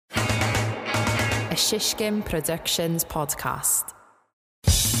a Shishkin Productions podcast.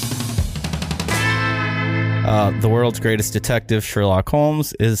 The world's greatest detective, Sherlock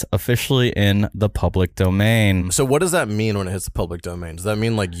Holmes, is officially in the public domain. So what does that mean when it hits the public domain? Does that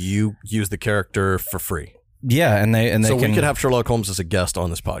mean like you use the character for free? Yeah, and they so we could have Sherlock Holmes as a guest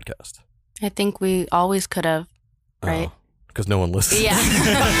on this podcast. I think we always could have, right? Because no one listens. Yeah.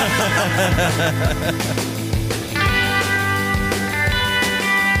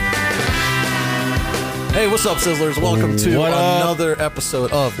 Hey, what's up, Sizzlers? Welcome to another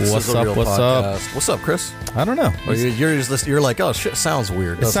episode of the Sizzle Reel Podcast. What's up, Chris? I don't know. You're like, oh shit, sounds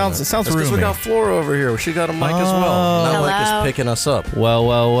weird. It sounds roomy. Because we got Flora over here. She got a mic as well. That mic is picking us up. Well.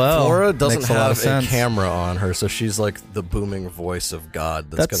 Flora doesn't have a camera on her, so she's like the booming voice of God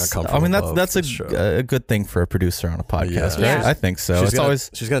that's going to come from above. That's a good thing for a producer on a podcast, right? Yeah. I think so. She's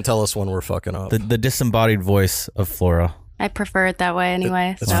going to tell us when we're fucking up. The disembodied voice of Flora. I prefer it that way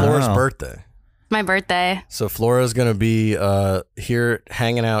anyway. It's Flora's birthday. My birthday. So Flora's going to be here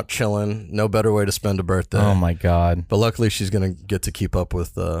hanging out, chilling. No better way to spend a birthday. Oh, my God. But luckily, she's going to get to keep up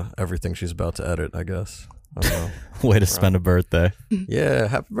with everything she's about to edit, I guess. I don't know. Way to spend a birthday. Yeah,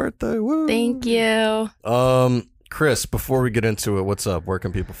 happy birthday. Woo. Thank you. Chris, before we get into it, what's up? Where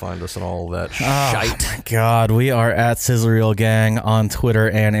can people find us and all of that shite? Oh, my God. We are at Sizzle Reel Gang on Twitter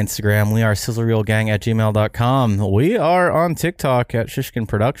and Instagram. We are sizzlereelgang@gmail.com. We are on TikTok at Shishkin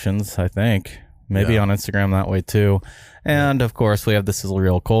Productions, I think. Maybe on Instagram that way too. And of course, we have the Sizzle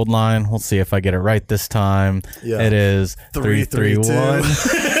Reel Cold Line. We'll see if I get it right this time. Yeah. It is 331.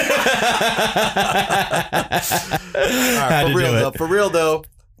 For real though.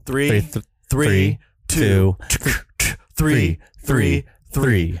 3 3 2 3 3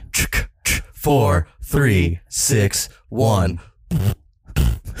 3 4 3 6 1.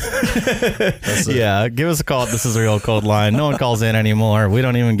 Yeah, give us a call at This Is a Real Cold Line. No one calls in anymore. We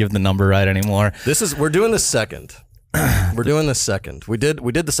don't even give the number right anymore. We're doing the second. We're doing the second. We did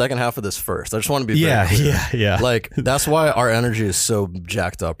the second half of this first. I just want to be very clear. Yeah. Like that's why our energy is so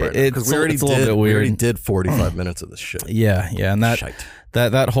jacked up right now. Because we already did 45 minutes of this shit. Yeah, and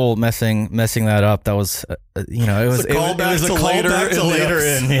that whole messing that up. That was it was a callback to later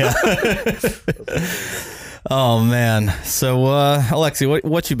in. Yeah. Oh man! So Alexi,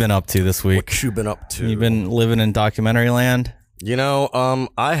 what you been up to this week? What you been up to? You been living in documentary land?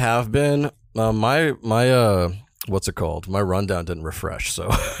 I have been. My what's it called? My rundown didn't refresh, so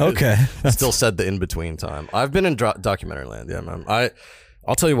okay. Still said the in between time. I've been in documentary land. Yeah, man.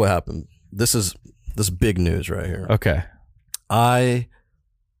 I'll tell you what happened. This is big news right here. Okay.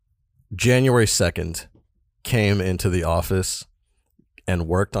 January 2nd came into the office and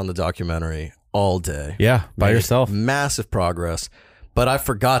worked on the documentary all day. Yeah, by yourself. Massive progress. But I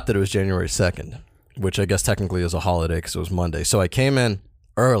forgot that it was January 2nd, which I guess technically is a holiday because it was Monday. So I came in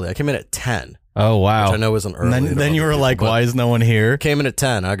early. I came in at 10. Oh, wow. Which I know isn't early. And then you were like, why is no one here? Came in at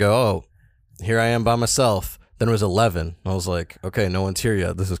 10. I go, oh, here I am by myself. Then it was 11. I was like, okay, no one's here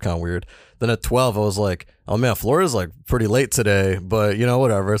yet. This is kind of weird. Then at 12, I was like, oh man, Flora's like pretty late today, but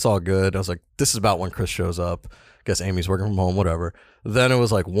whatever. It's all good. I was like, this is about when Chris shows up. Guess Amy's working from home, whatever. Then it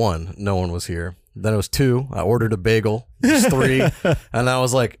was like 1, no one was here. Then it was 2, I ordered a bagel. It was 3, and I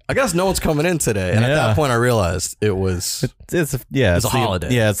was like, I guess no one's coming in today. And at that point, I realized it was it's a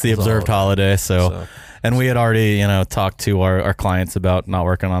holiday. Yeah, it's the observed holiday. So, and we had already talked to our clients about not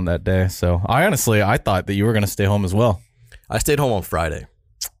working on that day. So I thought that you were going to stay home as well. I stayed home on Friday.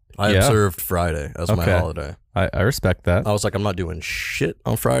 I observed Friday as my holiday. I respect that. I was like, I'm not doing shit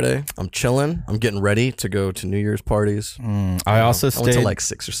on Friday. I'm chilling. I'm getting ready to go to New Year's parties. I also stayed. I went to like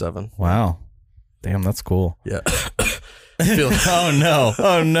 6 or 7. Wow. Damn, that's cool. Yeah. Oh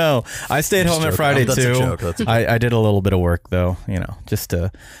no! I stayed home at Friday too. That's a joke. I did a little bit of work though,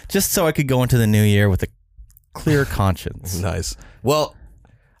 just so I could go into the new year with a clear conscience. Nice. Well,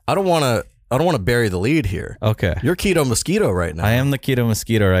 I don't want to bury the lead here. Okay. You're Keto Mosquito right now. I am the Keto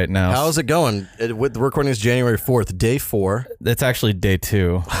Mosquito right now. How's it going? With the recording is January 4th, day 4. It's actually day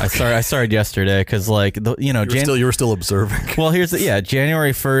 2. I started yesterday because you were still observing. Well,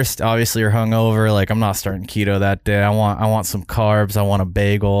 January 1st. Obviously, you're hungover. Like I'm not starting keto that day. I want some carbs. I want a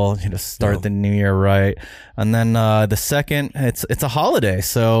bagel. Start the new year right. And then the 2nd, it's a holiday,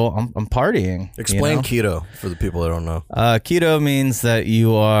 so I'm partying. Explain keto for the people that don't know. Keto means that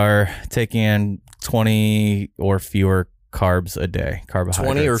you are taking in 20 or fewer carbs a day,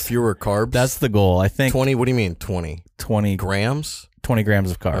 carbohydrates. 20 or fewer carbs? That's the goal, I think. 20, what do you mean 20? 20 grams? 20 grams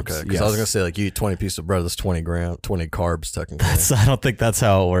of carbs. Okay, because I was going to say, like, you eat 20 pieces of bread, that's 20 carbs, technically. I don't think that's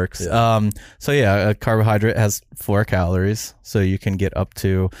how it works. Yeah. A carbohydrate has 4 calories, so you can get up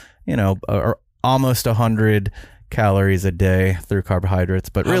to, almost 100 calories a day through carbohydrates.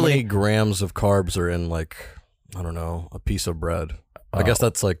 But How really, many grams of carbs are in like, I don't know, a piece of bread? I guess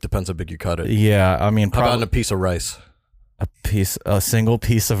that's like depends how big you cut it. yeah, I mean, How about in a piece of rice? a single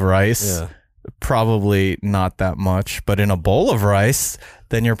piece of rice, Yeah. probably not that much. But in a bowl of rice,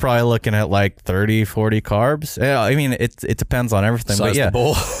 then you're probably looking at like 30, 40 carbs. Yeah, I mean, it depends on everything. Size but yeah, the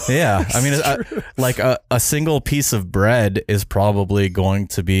bowl. yeah. I mean, like a single piece of bread is probably going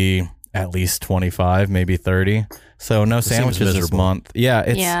to be at least 25, maybe 30. So no sandwiches this month.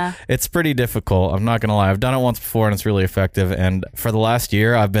 Yeah, it's pretty difficult. I'm not gonna lie. I've done it once before and it's really effective. And for the last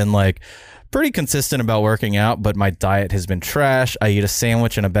year, I've been like pretty consistent about working out, but my diet has been trash. I eat a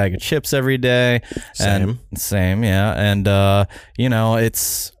sandwich and a bag of chips every day. Same, yeah. And you know,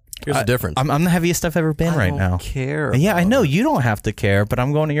 Here's the difference. I'm the heaviest I've ever been right now. Care? Yeah, I know you don't have to care, but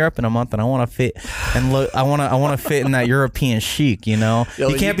I'm going to Europe in a month, and I want to fit. And look, I want to fit in that European chic. You know,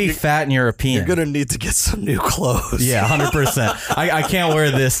 you can't be fat and European. You're gonna need to get some new clothes. Yeah, 100%. I can't wear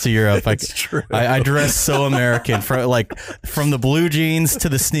this to Europe. It's true. I dress so American, from the blue jeans to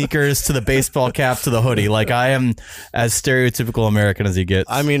the sneakers to the baseball cap to the hoodie. Like I am as stereotypical American as you get.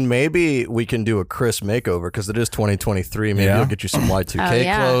 I mean, maybe we can do a Chris makeover because it is 2023. Maybe I'll get you some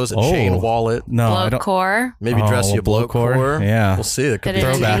Y2K clothes, a chain wallet. No, I Blow don't. core. Maybe dress you a blow core. Yeah, we'll see. It could Get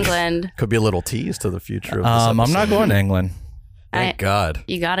be it to England. Could be a little tease to the future of this I'm episode. not going to England. Thank God.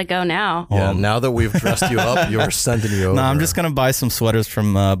 You got to go now. Yeah, now that we've dressed you up, you're sending you over. No, I'm just gonna buy some sweaters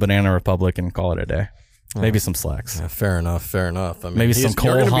from Banana Republic and call it a day. Maybe some slacks. Yeah, fair enough. I mean, Maybe some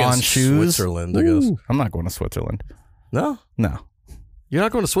you're Cole gonna be in Haan shoes. Switzerland, I guess. Ooh, I'm not going to Switzerland. No, No. you're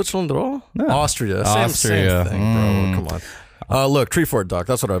not going to Switzerland at all. No. Austria. Same Austria. thing, bro. Come on. Look, tree fort doc.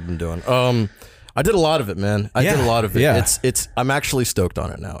 That's what I've been doing. I did a lot of it, man. I did a lot of it. Yeah. It's. I'm actually stoked on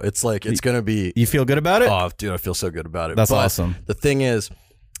it now. It's like it's gonna be. You feel good about it? Oh, dude, I feel so good about it. That's But awesome. The thing is,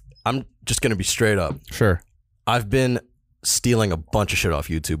 I'm just gonna be straight up. Sure. I've been stealing a bunch of shit off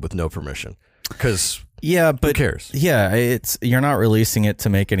YouTube with no permission because Yeah, but who cares? Yeah, you're not releasing it to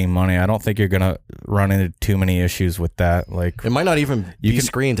make any money. I don't think you're gonna run into too many issues with that. Like It might not even be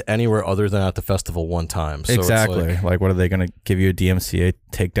screened anywhere other than at the festival one time. So exactly. It's Like, what are they gonna give you a DMCA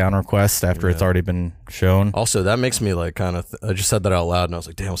takedown request after it's already been shown? also, that makes me like kind of. I just said that out loud, and I was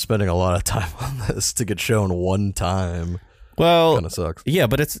like, "Damn, I'm spending a lot of time on this to get shown one time." Well, Kind of sucks. yeah,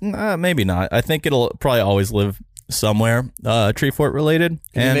 but it's maybe not. I think it'll probably always live somewhere tree fort related.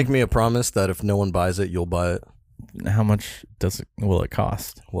 Can you And make me a promise that if no one buys it, you'll buy it? how much will it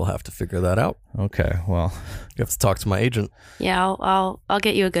cost? We'll have to figure that out. Okay, well, You have to talk to my agent. Yeah, I'll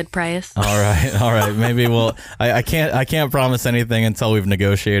get you a good price. all right. Maybe we'll. I can't promise anything until we've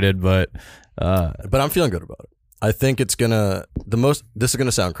negotiated, but But I'm feeling good about it. I think it's gonna this is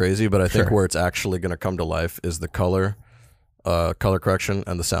gonna sound crazy, but I think Sure. where it's actually gonna come to life is the color correction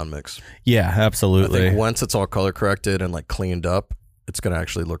and the sound mix. yeah, I absolutely. think once it's all color corrected and like cleaned up, it's gonna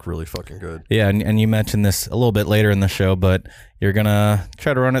actually look really fucking good. Yeah, and you mentioned this a little bit later in the show, but you're gonna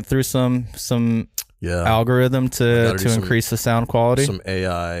try to run it through some Yeah, algorithm to do some- increase the sound quality. some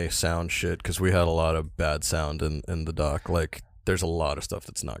AI sound shit because we had a lot of bad sound in the doc. Like, there's a lot of stuff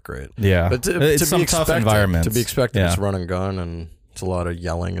that's not great. Yeah, But it's some tough environments. To be expected, Yeah. it's run and gun, and it's a lot of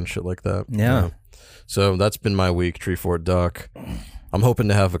yelling and shit like that. Yeah. So that's been my week, Tree Fort Duck. I'm hoping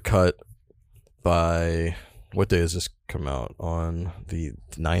to have a cut by what day does this come out? On the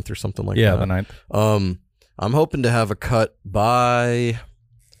 9th or something like Yeah, that. the 9th. I'm hoping to have a cut by.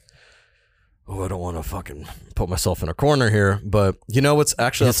 Oh, I don't want to fucking put myself in a corner here, but you know what's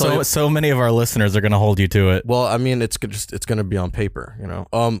actually I'll tell you- So many of our listeners are going to hold you to it. well, I mean, it's going to be on paper, you know.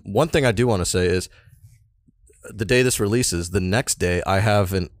 One thing I do want to say is the day this releases, the next day I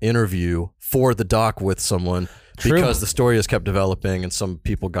have an interview for the doc with someone True. because the story has kept developing and some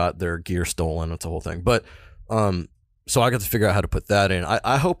people got their gear stolen. It's a whole thing. But so I got to figure out how to put that in.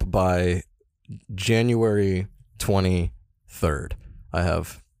 I hope by January 23rd I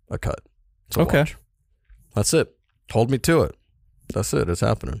have a cut. to Okay. watch. That's it. Hold me to it. That's it. It's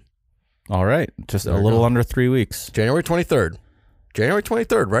happening. All right, just There a you little go. under 3 weeks. January 23rd. January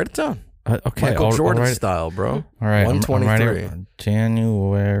 23rd. Write it down. Okay, Michael I'll Jordan write it- style, bro. All right, I'm 123. writing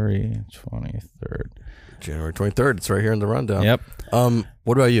January 23rd. January 23rd. It's right here in the rundown. Yep.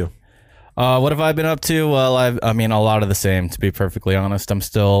 What about you? What have I been up to? Well, I mean, a lot of the same, to be perfectly honest. I'm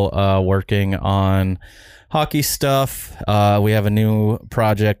still working on hockey stuff. We have a new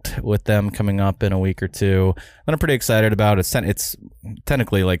project with them coming up in a week or two that I'm pretty excited about. It's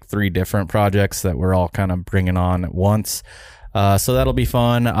technically like 3 different projects that we're all kind of bringing on at once. So that'll be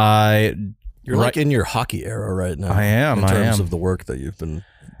fun. You're like in your hockey era right now. I am. In terms of the work that you've been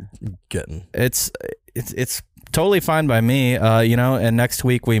getting. It's totally fine by me. And next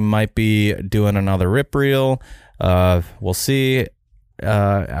week we might be doing another rip reel. we'll see.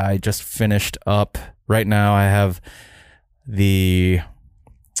 I just finished up. Right now, I have the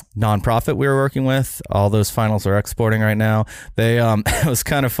nonprofit we were working with. All those finals are exporting right now. They it was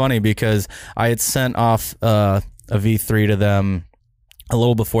kind of funny because I had sent off a V3 to them a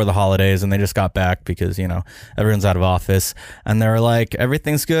little before the holidays, and they just got back because, you know, everyone's out of office, and they were like,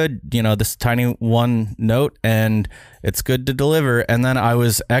 everything's good, you know, this tiny one note, and it's good to deliver. And then I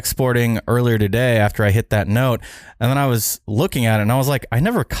was exporting earlier today after I hit that note, and then I was looking at it and I was like, I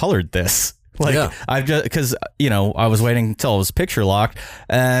never colored this. Like, yeah. I've just, because, you know, I was waiting until it was picture locked,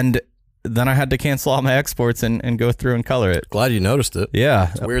 and then I had to cancel all my exports and go through and color it. Glad you noticed it. Yeah.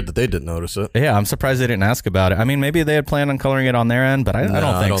 It's weird that they didn't notice it. Yeah, I'm surprised they didn't ask about it. I mean, maybe they had planned on coloring it on their end, but I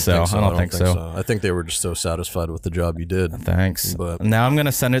don't think so. I don't think so. I think they were just so satisfied with the job you did. Thanks. But now I'm going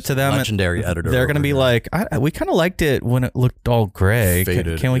to send it to them. Legendary editor. They're going to be like, we kind of liked it when it looked all gray.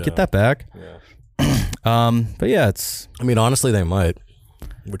 Faded, can we get that back? Yeah. But yeah, it's... I mean, honestly, they might.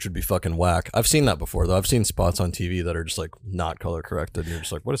 Which would be fucking whack. I've seen that before, though. I've seen spots on TV that are just like not color corrected, and you're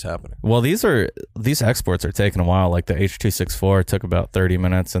just like, what is happening? Well, these exports are taking a while. Like the H.264 took about 30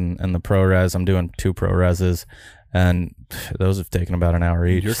 minutes, and the ProRes, I'm doing 2 ProReses, and those have taken about an hour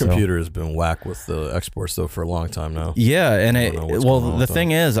each. Your computer has been whack with the exports though for a long time now. Yeah, and the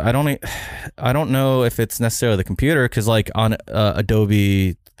thing is, I don't know if it's necessarily the computer, because like on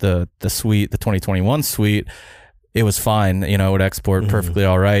Adobe the suite, the 2021 suite, it was fine, you know, it would export perfectly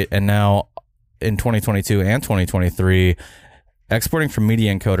all right. And now in 2022 and 2023, exporting from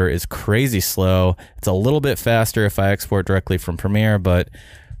Media Encoder is crazy slow. It's a little bit faster if I export directly from Premiere, but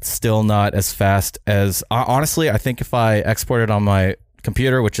still not as fast as... Honestly, I think if I exported on my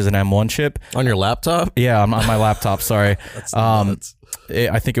computer, which is an M1 chip... On your laptop? Yeah, on my laptop, sorry. That's nuts.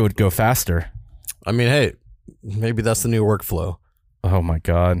 I think it would go faster. I mean, hey, maybe that's the new workflow. Oh my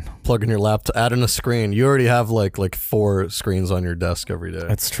God. Plug in your laptop, add in a screen. You already have like 4 screens on your desk every day.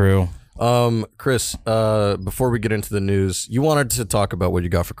 That's true. Chris, before we get into the news, you wanted to talk about what you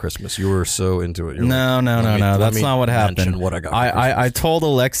got for Christmas. You were so into it. No. That's not what happened. What I got. I told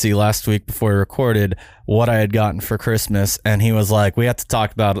Alexi last week before we recorded what I had gotten for Christmas, and he was like, we have to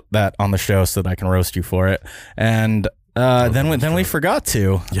talk about that on the show so that I can roast you for it. And then we forgot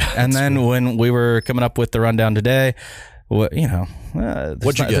to. Yeah, and then when we were coming up with the rundown today, what'd you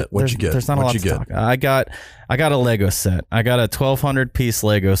get? There's not a lot to talk. I got a Lego set. I got a 1,200 piece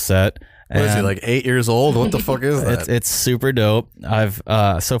Lego set. What is he, like 8 years old? What the fuck is that? It's super dope. I've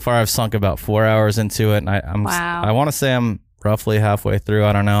so far I've sunk about 4 hours into it, and I want to say I'm roughly halfway through.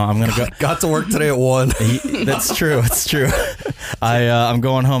 I don't know. I'm gonna go. Got to work today at 1. That's true. It's true. I'm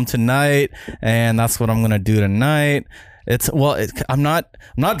going home tonight, and that's what I'm gonna do tonight. I'm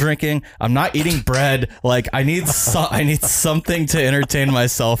not drinking. I'm not eating bread. Like I need something to entertain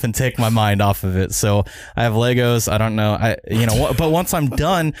myself and take my mind off of it. So I have Legos. I don't know. But once I'm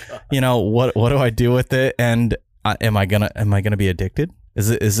done, what do I do with it? And am I gonna be addicted? Is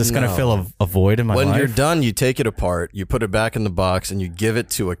this going to fill a void in my life? When you're done, you take it apart, you put it back in the box, and you give it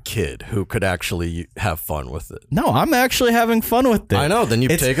to a kid who could actually have fun with it. No, I'm actually having fun with it. I know. Then you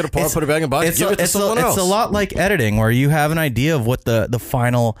take it apart, put it back in the box, give it to someone else. It's a lot like editing, where you have an idea of what the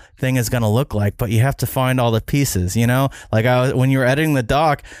final thing is going to look like, but you have to find all the pieces, Like when you were editing the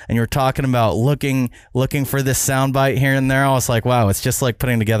doc and you were talking about looking for this soundbite here and there, I was like, wow, it's just like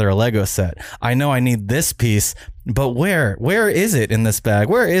putting together a Lego set. I know I need this piece, but where is it in this bag?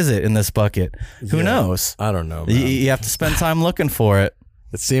 Where is it in this bucket? Who knows? I don't know, man. You have to spend time looking for it.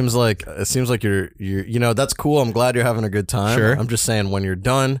 It seems like you're that's cool. I'm glad you're having a good time. Sure. I'm just saying, when you're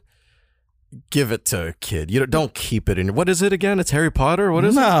done, give it to a kid. Don't keep it in. What is it again? It's Harry Potter? What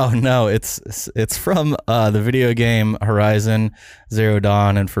is it? No. It's from the video game Horizon Zero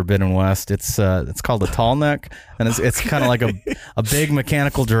Dawn and Forbidden West. It's called a tall neck, and it's kind of like a big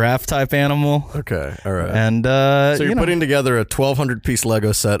mechanical giraffe type animal. Okay, all right. And so you're putting together a 1,200 piece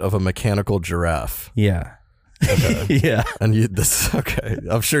Lego set of a mechanical giraffe. Yeah. Okay. Yeah. And okay.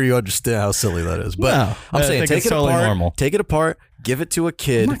 I'm sure you understand how silly that is. But no, I'm saying take it totally apart. Normal. Take it apart. Give it to a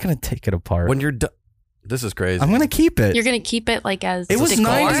kid. I'm not going to take it apart. When you're done. This is crazy. I'm going to keep it. You're going to keep it like as it was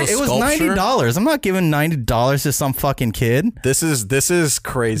decor? It was $90. I'm not giving $90 to some fucking kid. This is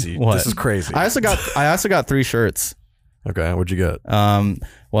crazy. What? This is crazy. I also got 3 shirts. Okay, what'd you get?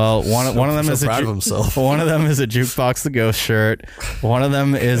 Well, one of them is proud of himself. One of them is a Jukebox the Ghost shirt. One of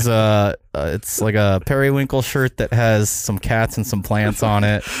them is it's like a Periwinkle shirt that has some cats and some plants on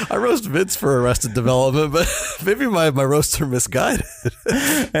it. I roast Vince for Arrested Development, but maybe my roasts are misguided.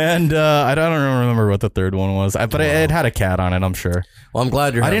 And I don't remember what the third one was, but it had a cat on it, I'm sure. Well, I'm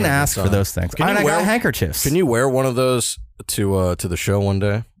glad you're. I didn't ask for those things. I got handkerchiefs. Can you wear one of those to the show one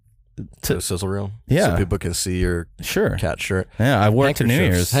day? to a sizzle reel? Yeah. So people can see your Sure. cat shirt. Yeah, I wore it to New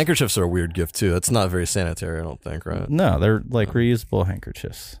Handkerchiefs. Year's. Handkerchiefs are a weird gift too. It's not very sanitary, I don't think, right? No, they're like reusable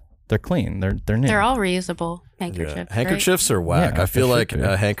handkerchiefs. They're clean. They're new. They're all reusable handkerchiefs. Yeah. Handkerchiefs are whack. Yeah, I feel they like should be.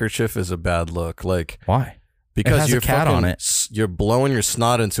 a handkerchief is a bad look. Like Why? because has a you're cat fucking, on it. You're blowing your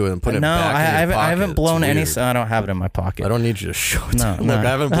snot into it and putting No, it back in your I pocket. haven't blown It's any. weird. I don't have it in my pocket. I don't need you to show it. No, to me. no. Look, I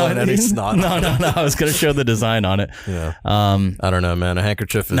haven't blown any snot. No. I was gonna show the design on it. Yeah. Um. I don't know, man. A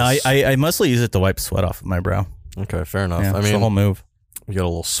handkerchief is. No, I mostly use it to wipe sweat off of my brow. Okay, fair enough. Yeah, I it's the mean, whole move. you got a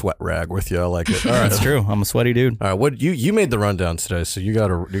little sweat rag with you. I like it. All right, That's true. I'm a sweaty dude. All right, what you made the rundown today, so you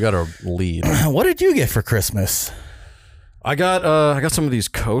got a lead. What did you get for Christmas? I got some of these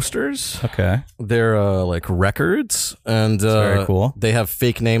coasters. Okay. They're like records, and very cool. They have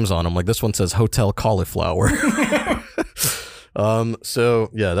fake names on them. Like this one says Hotel Cauliflower. So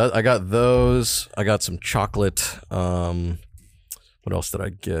yeah, I got those. I got some chocolate. What else did I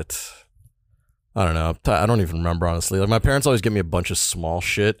get? I don't know. I don't even remember, honestly. Like my parents always give me a bunch of small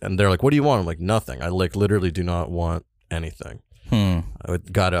shit, and they're like, "What do you want?" I'm like, "Nothing." I like literally do not want anything.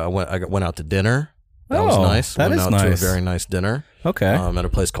 I went out to dinner. That was nice. That went is out nice. to a very nice dinner. Okay. At a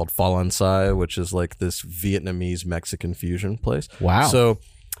place called Falon Sai, which is like this Vietnamese Mexican fusion place. Wow. So,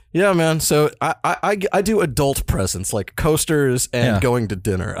 yeah, man. So I do adult presents like coasters and going to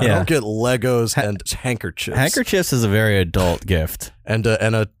dinner. I don't get Legos and handkerchiefs. Handkerchiefs is a very adult gift. And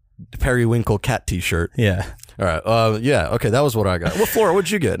a periwinkle cat T-shirt. Yeah. All right. Yeah. Okay. That was what I got. Well, Flora, what'd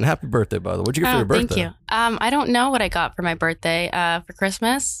you get? And happy birthday, by the way. What'd you get for your birthday? Thank you. I don't know what I got for my birthday. For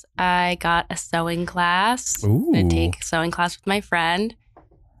Christmas, I got a sewing class. Ooh. I take a sewing class with my friend.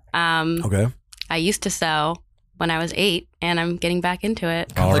 Okay. I used to sew when I was 8, and I'm getting back into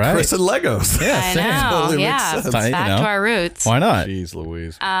it. All like right. Chris and Legos. Yeah, I same. know. Totally makes Yeah, sense. back to our roots. Why not? Jeez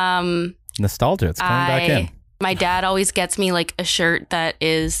Louise. Nostalgia. It's coming back in. My dad always gets me like a shirt that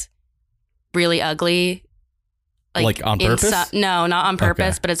is really ugly. Like on purpose? No, not on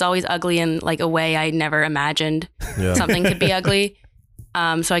purpose, Okay. but it's always ugly in like a way I never imagined Yeah. something could be ugly.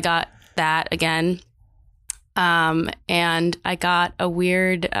 So I got that again. And I got a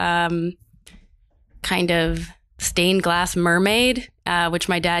weird kind of stained glass mermaid, which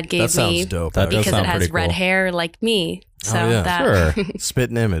my dad gave That sounds me dope. That does because sound it has pretty red cool. hair like me. So yeah. that, Sure.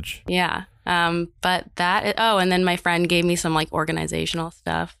 Spit an image. yeah. But that, and then my friend gave me some like organizational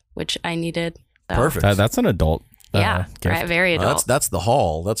stuff, which I needed. So, Perfect. That's an adult. Yeah. gift. Right. Very adult. That's the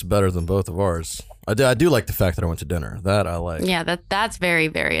haul. That's better than both of ours. I do like the fact that I went to dinner. That I like. Yeah, that's very,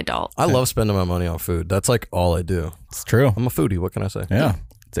 very adult. I love spending my money on food. That's like all I do. It's true. I'm a foodie. What can I say? Yeah.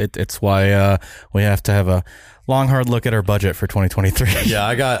 It's why we have to have a long, hard look at our budget for 2023. Yeah,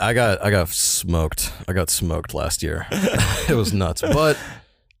 I got smoked. I got smoked last year. It was nuts. But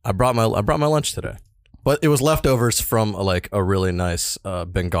I brought my lunch today. But it was leftovers from a really nice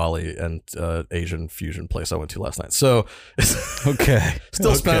Bengali and Asian fusion place I went to last night. So Okay.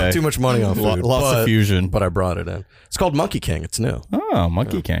 still spent too much money on food. Lots of fusion. But I brought it in. It's called Monkey King. It's new. Oh,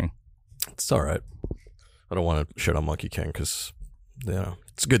 Monkey King. It's all right. I don't want to shit on Monkey King because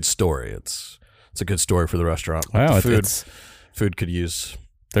it's a good story. It's a good story for the restaurant. Wow. The food could use.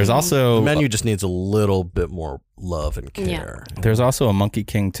 There's also The menu just needs a little bit more love and care. There's also a Monkey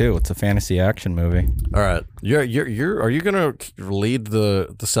King too. It's a fantasy action movie. All right, are you gonna lead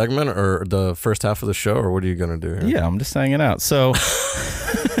the segment or the first half of the show, or what are you gonna do here? Yeah, I'm just hanging out. So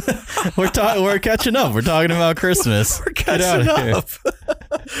we're catching up. We're talking about Christmas. We're catching up.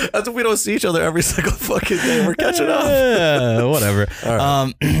 As if we don't see each other every single fucking day. We're catching up. Yeah, whatever. All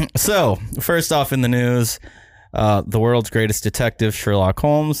right. So first off in the news, the world's greatest detective, Sherlock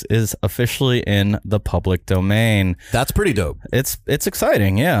Holmes, is officially in the public domain. That's pretty dope. It's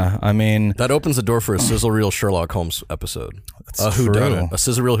exciting, yeah. I mean, That opens the door for a sizzle reel Sherlock Holmes episode. That's Who done true. it? A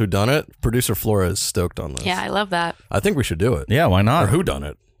sizzle reel Who Done It. Producer Flora is stoked on this. Yeah, I love that. I think we should do it. yeah, why Or not? Who Done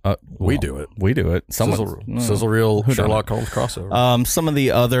It? We do it. We do it. Sizzle reel Whodunit. Sherlock Holmes crossover. Some of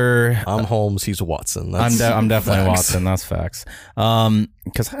the other. I'm Holmes. He's Watson. I'm definitely facts. Watson. That's facts.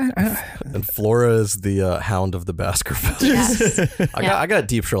 Because And Flora is the Hound of the Baskervilles. Yes. I got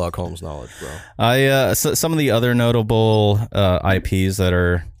deep Sherlock Holmes knowledge, bro. some of the other notable IPs that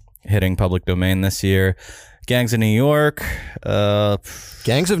are hitting public domain this year: Gangs of New York.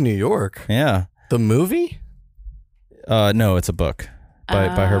 Gangs of New York. Yeah. The movie? No, it's a book by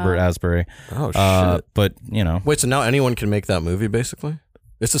Herbert Asbury. Oh shit. But you know, Wait, so now anyone can make that movie, basically?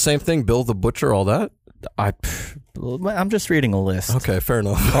 It's the same thing. Bill the Butcher, all that. I'm just reading a list. Okay, fair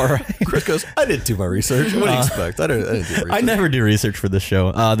enough. All right. Chris goes, I didn't do my research. What do you expect? I didn't do research. I never do research for this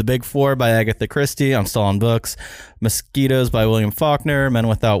show. The Big Four by Agatha Christie. I'm still on books. Mosquitoes by William Faulkner. Men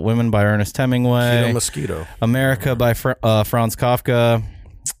Without Women by Ernest Hemingway. Mosquito. America by Franz Kafka.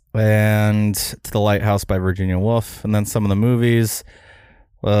 and To the Lighthouse by Virginia Woolf. And then some of the movies,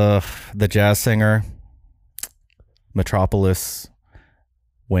 The Jazz Singer, Metropolis,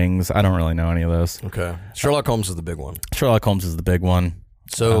 Wings. I don't really know any of those. Okay. Sherlock Holmes is the big one. Sherlock Holmes is the big one.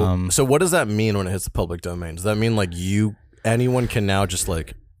 So so what does that mean when it hits the public domain? Does that mean like anyone can now just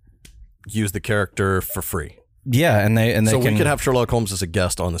like use the character for free? Yeah, and they so can, we could have Sherlock Holmes as a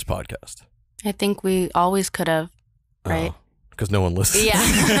guest on this podcast. I think we always could have, right? Because no one listens. Yeah.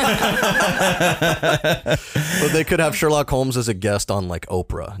 But they could have Sherlock Holmes as a guest on like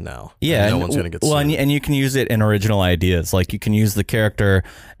Oprah now. Yeah, no one's gonna get sued. Well, and you can use it in original ideas. Like you can use the character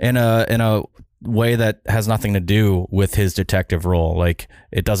in a way that has nothing to do with his detective role. Like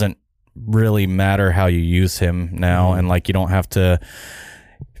it doesn't really matter how you use him now, and like you don't have to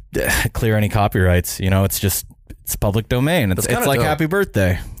clear any copyrights. You know, it's public domain. It's like dope. Happy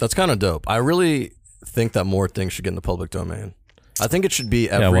Birthday. That's kind of dope. I really think that more things should get in the public domain. I think it should be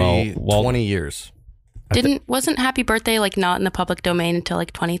every 20 years. Wasn't Happy Birthday like not in the public domain until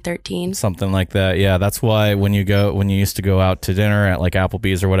like 2013? Something like that. Yeah, that's why when you used to go out to dinner at like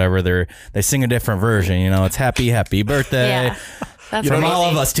Applebee's or whatever, they sing a different version. You know, it's Happy Birthday. Yeah. That's From amazing. all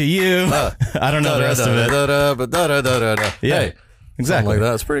of us to you. I don't know the rest of it. Yeah, Hey, exactly. something like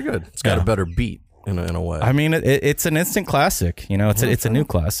that. It's pretty good. It's got a better beat in a way. I mean, it's an instant classic. You know, it's a new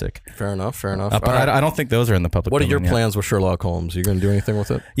classic. Fair enough. But I don't think those are in the public. What are your domain yet. plans with Sherlock Holmes? Are you going to do anything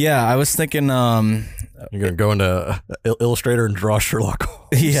with it? Yeah, I was thinking. You're going to go into Illustrator and draw Sherlock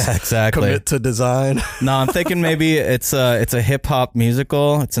Holmes? Yeah, exactly. Commit to design? No, I'm thinking maybe it's a hip hop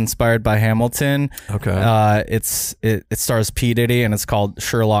musical. It's inspired by Hamilton. Okay. It stars P. Diddy and it's called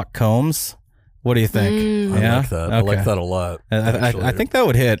Sherlock Holmes. What do you think? I like that. Okay. I like that a lot. I think that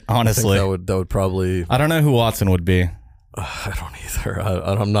would hit, honestly. I think that would probably... I don't know who Watson would be. I don't either.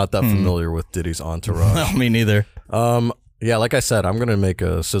 I'm not that familiar with Diddy's entourage. No, me neither. Yeah, like I said, I'm going to make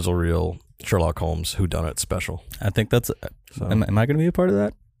a sizzle reel Sherlock Holmes whodunit special. I think that's... Am I going to be a part of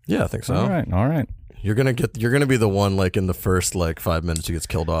that? Yeah, I think so. All right. You're gonna be the one like in the first like 5 minutes who gets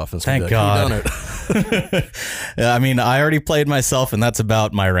killed off. And Thank God. Yeah, I mean, I already played myself, and that's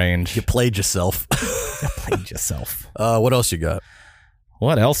about my range. You played yourself. What else you got?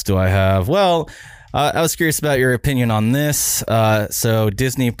 What else do I have? Well, I was curious about your opinion on this. So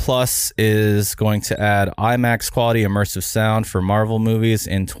Disney Plus is going to add IMAX quality immersive sound for Marvel movies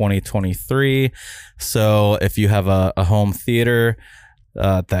in 2023. So if you have a home theater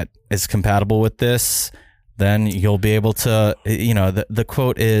that is compatible with this, then you'll be able to, the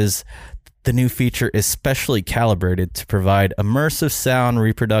quote is, the new feature is specially calibrated to provide immersive sound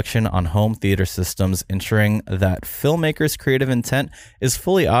reproduction on home theater systems, ensuring that filmmakers' creative intent is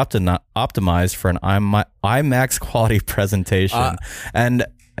fully optimized for an IMAX quality presentation. And,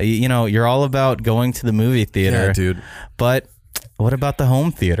 you're all about going to the movie theater. Yeah, dude. But what about the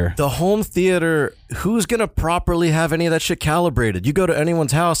home theater? The home theater, who's going to properly have any of that shit calibrated? You go to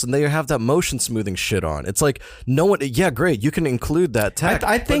anyone's house and they have that motion smoothing shit on. It's like, no one, yeah, great, you can include that tech,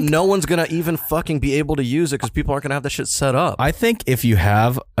 I think, but no one's going to even fucking be able to use it because people aren't going to have that shit set up. I think if you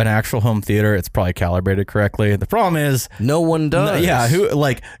have an actual home theater, it's probably calibrated correctly. The problem is... No one does.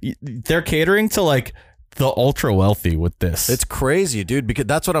 They're catering to, like, the ultra wealthy with this. It's crazy, dude, because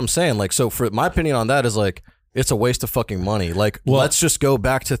that's what I'm saying. Like, so for my opinion on that is like, it's a waste of fucking money. Like, let's just go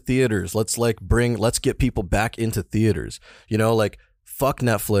back to theaters. Let's get people back into theaters. Like, fuck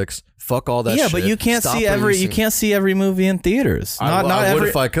Netflix, fuck all that shit. Yeah, but you can't see every movie in theaters. I would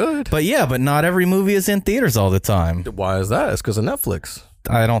if I could. But not every movie is in theaters all the time. Why is that? It's because of Netflix.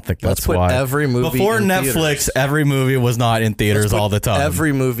 I don't think that's why. Let's put every movie before in Netflix, theaters. Every movie was not in theaters all the time.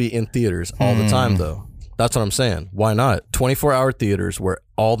 Every movie in theaters all the time, though. That's what I'm saying. Why not? 24-hour theaters where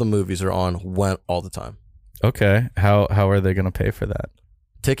all the movies are on went all the time. Okay, how are they going to pay for that?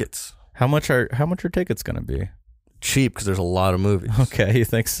 Tickets. How much are tickets going to be? Cheap, because there's a lot of movies. Okay, you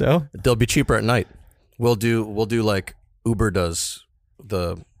think so? They'll be cheaper at night. We'll do like Uber does,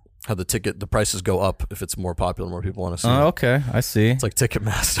 how the prices go up if it's more popular, more people want to see it. Okay, I see. It's like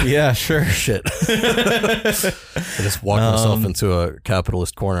Ticketmaster. Yeah, sure. Shit. I just walked myself into a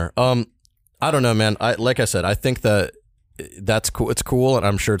capitalist corner. I don't know, man. Like I said, I think that's cool. It's cool, and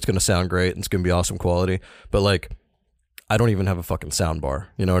I'm sure it's going to sound great, and it's going to be awesome quality. But like, I don't even have a fucking sound bar.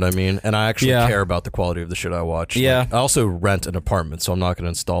 You know what I mean? And I actually care about the quality of the shit I watch. Yeah. Like, I also rent an apartment, so I'm not going to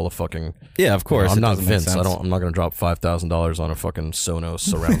install a fucking. Yeah, of course. I'm not Vince. I'm not going to drop $5,000 on a fucking Sonos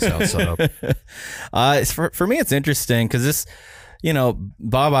surround sound setup. For me, it's interesting because this,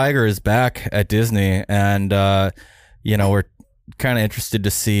 Bob Iger is back at Disney, and we're kind of interested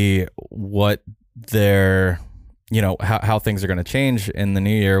to see what their how things are going to change in the new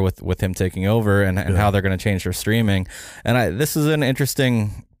year with him taking over and how they're going to change their streaming. And this is an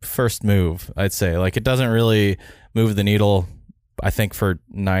interesting first move, I'd say. Like, it doesn't really move the needle, I think, for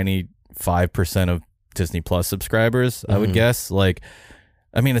 95% of Disney Plus subscribers, I would guess. Like,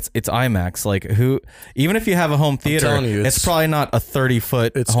 I mean, it's IMAX. Like, even if you have a home theater, it's probably not a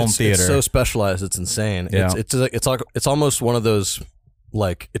 30-foot home theater. It's so specialized, it's insane. Yeah. It's almost one of those,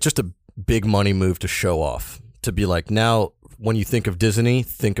 like, it's just a big money move to show off. To be like, now when you think of Disney,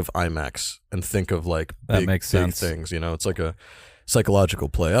 think of IMAX and think of like that makes sense. big things. You know, it's like a psychological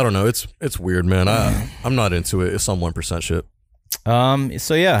play. I don't know. It's weird, man. I'm not into it. It's some 1% shit.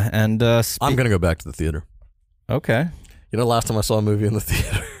 So yeah, and I'm gonna go back to the theater. Okay. You know, last time I saw a movie in the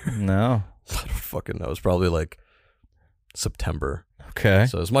theater, No. I don't fucking know. It was probably like September. Okay.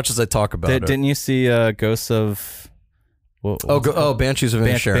 So as much as I talk about it, didn't you see Ghosts of? Banshees of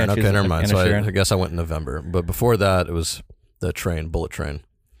Inisherin. Okay, never mind. So Inisherin. I guess I went in November. But before that, it was the Bullet Train.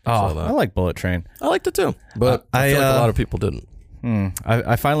 Oh, I like Bullet Train. I liked it too, but I feel like a lot of people didn't.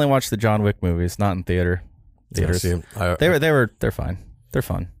 I finally watched the John Wick movies, not in theaters. Yeah, They're fine. They're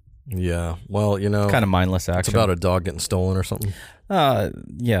fun. Yeah. Well, you know, Kind of mindless action. it's about a dog getting stolen or something.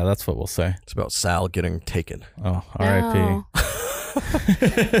 Yeah, that's what we'll say. It's about Sal getting taken. Oh, R.I.P.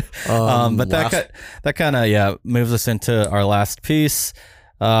 No. But that kind of moves us into our last piece.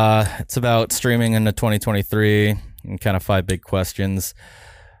 It's about streaming into 2023 and kind of 5 big questions.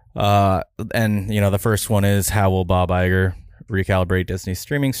 And you know, the first one is, how will Bob Iger recalibrate Disney's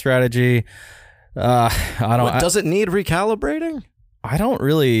streaming strategy? Does it need recalibrating? I don't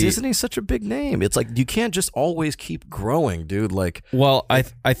really. Disney's such a big name. It's like you can't just always keep growing, dude. Like, well, I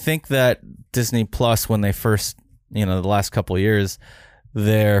think that Disney Plus, when they first, the last couple of years,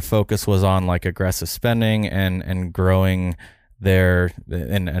 their focus was on like aggressive spending and growing their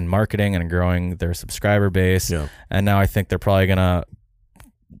and marketing and growing their subscriber base. Yeah. And now I think they're probably gonna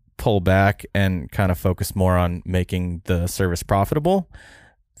pull back and kind of focus more on making the service profitable.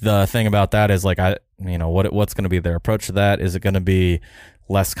 The thing about that is, like, what's going to be their approach to that? Is it going to be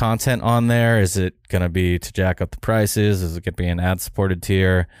less content on there? Is it going to be to jack up the prices? Is it going to be an ad-supported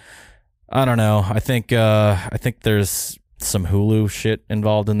tier? I don't know. I think there's some Hulu shit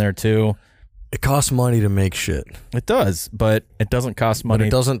involved in there too. It costs money to make shit. It does, but it doesn't cost money. But it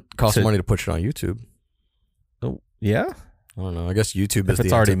doesn't cost money to push it on YouTube. Oh, yeah? I don't know. I guess YouTube is if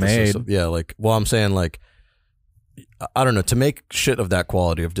it's already made. I'm saying, like, I don't know, to make shit of that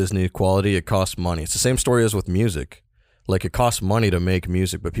quality, of Disney quality, it costs money. It's the same story as with music. Like, it costs money to make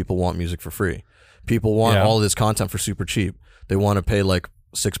music, but people want music for free. People want all this content for super cheap. They want to pay like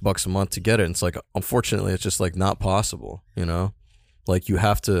 $6 a month to get it. And it's like, unfortunately, it's just like not possible, Like, you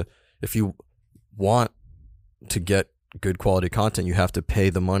have to, if you want to get good quality content, you have to pay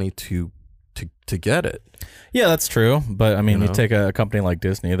the money to get it. Yeah, that's true. But I mean, you take a company like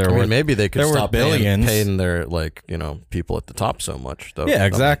Disney, maybe they could stop billions paying their, like, people at the top so much. Though. Yeah,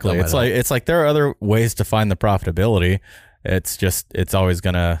 exactly. It's like there are other ways to find the profitability. It's always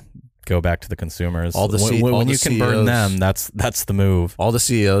gonna go back to the consumers. When you can burn them, that's the move. All the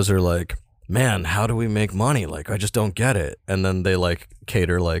CEOs are like, man, how do we make money? Like, I just don't get it. And then they like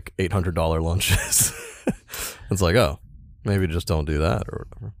cater like $800 lunches. It's like, oh, maybe just don't do that or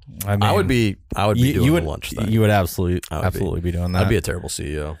whatever. I mean, I would be doing the lunch thing. You would absolutely be doing that. I'd be a terrible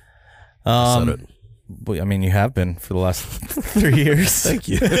CEO. I mean, you have been for the last 3 years. Thank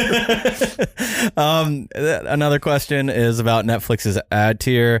you. Another question is about Netflix's ad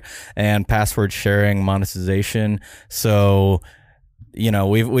tier and password sharing monetization. So,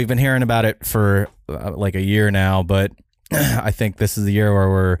 we've been hearing about it for like a year now, but I think this is the year where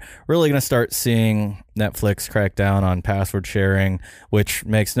we're really going to start seeing Netflix crack down on password sharing, which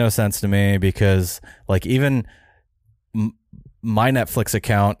makes no sense to me because, like, even my Netflix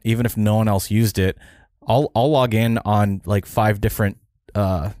account, even if no one else used it, I'll log in on like 5 different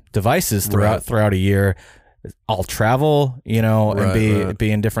devices throughout a year. I'll travel, and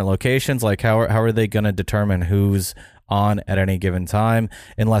be in different locations. Like, how are they going to determine who's on at any given time,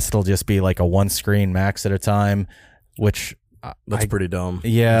 unless it'll just be like a one screen max at a time, which that's pretty dumb.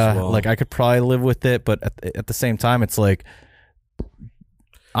 Yeah, well. Like, I could probably live with it, but at the same time, it's like,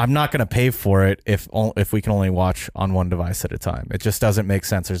 I'm not going to pay for it if we can only watch on one device at a time. It just doesn't make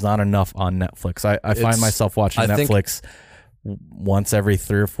sense. There's not enough on Netflix. I find myself watching Netflix once every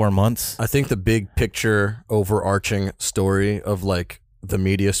 3 or 4 months. I think the big picture overarching story of, like, the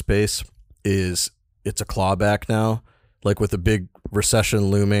media space is it's a clawback now. Like, with the big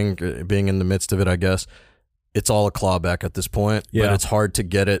recession looming, being in the midst of it, I guess, it's all a clawback at this point. Yeah. But it's hard to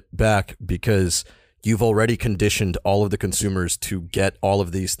get it back because you've already conditioned all of the consumers to get all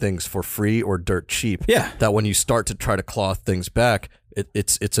of these things for free or dirt cheap. Yeah. That when you start to try to claw things back,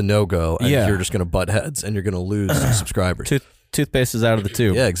 it's a no-go, and you're just going to butt heads, and you're going to lose subscribers. toothpaste is out of the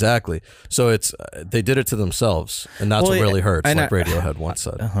tube. Yeah, exactly. So it's they did it to themselves, and that's what really hurts, like Radiohead once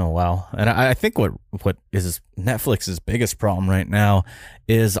said. Oh, wow. And I think what is Netflix's biggest problem right now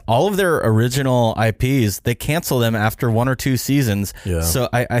is all of their original IPs, they cancel them after 1 or 2 seasons. Yeah. So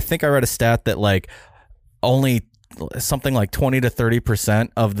I think I read a stat that like only something like 20 to 30%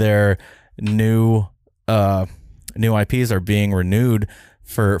 of their new IPs are being renewed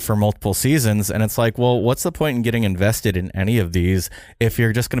for multiple seasons, and it's like, well, what's the point in getting invested in any of these if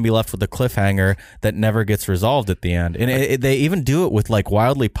you're just going to be left with a cliffhanger that never gets resolved at the end? And they even do it with like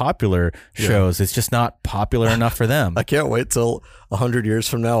wildly popular shows. It's just not popular enough for them. I can't wait till 100 years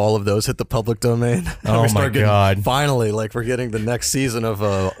from now, all of those hit the public domain. Oh my God! Finally, like we're getting the next season of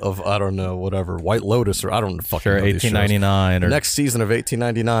I don't know, whatever, White Lotus, or I don't fucking know. 1899 or next season of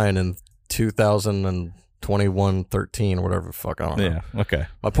 1899 in 2021, 13, or whatever the fuck, I don't know. Yeah, okay.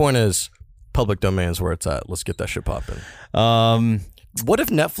 My point is, public domain is where it's at. Let's get that shit popping. What if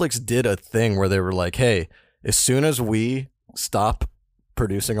Netflix did a thing where they were like, hey, as soon as we stop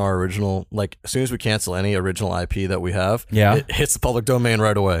producing our original, like as soon as we cancel any original IP that we have, it hits the public domain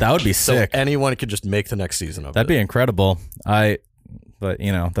right away. That would be sick. So anyone could just make the next season of That'd be incredible. But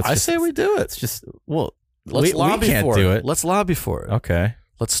you know, I say we do it. It's just, well, let's lobby we can't for do it. it. Let's lobby for it. Okay.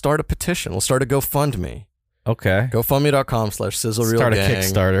 Let's start a petition. We'll start a GoFundMe. Okay. GoFundMe.com/SizzleReelGang. Start a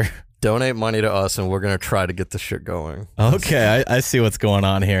Kickstarter. Donate money to us, and we're going to try to get this shit going. Okay, I see what's going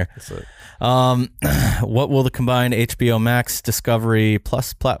on here. That's it. What will the combined HBO Max Discovery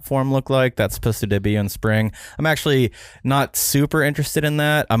Plus platform look like? That's supposed to debut in spring. I'm actually not super interested in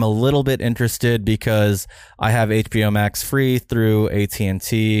that. I'm a little bit interested because I have HBO Max free through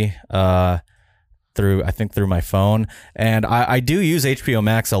AT&T, through my phone, and I do use HBO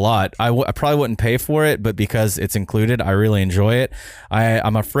Max a lot. I probably wouldn't pay for it, but because it's included, I really enjoy it.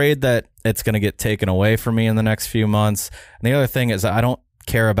 I'm afraid that it's going to get taken away from me in the next few months. And the other thing is, I don't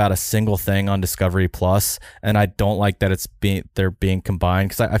care about a single thing on Discovery Plus, and I don't like that they're being combined,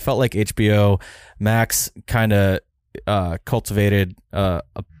 because I felt like HBO Max kind of cultivated a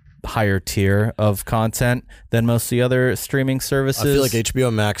higher tier of content than most of the other streaming services. I feel like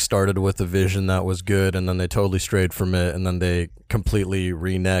HBO Max started with a vision that was good, and then they totally strayed from it, and then they completely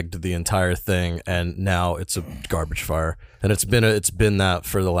reneged the entire thing, and now it's a garbage fire. And it's been that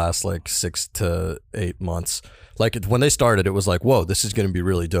for the last like 6 to 8 months. Like when they started, it was like, whoa, this is going to be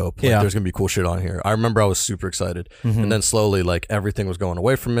really dope. Like, there's going to be cool shit on here. I remember I was super excited. And then slowly, like everything was going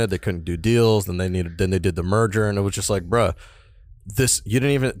away from it. They couldn't do deals. Then they did the merger, and it was just like, bruh, this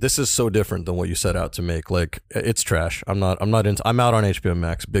is so different than what you set out to make. Like, it's trash. I'm out on HBO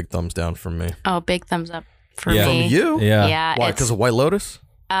Max. Big thumbs down from me. Oh, big thumbs up for Yeah. me. From you? Yeah. Yeah. Why? Because of White Lotus?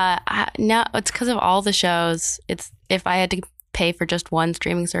 No, it's because of all the shows. If I had to pay for just one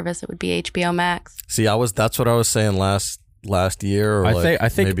streaming service, it would be HBO Max. See, that's what I was saying last year, or I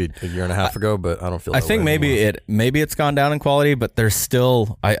think maybe a year and a half ago, but I don't feel. I think maybe it's gone down in quality, but there's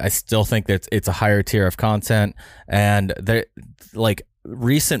still I still think that it's a higher tier of content, and there like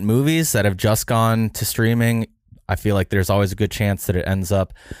recent movies that have just gone to streaming. I feel like there's always a good chance that it ends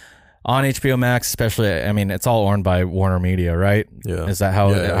up on HBO Max, especially. I mean, it's all owned by Warner Media, right? Yeah. Is that how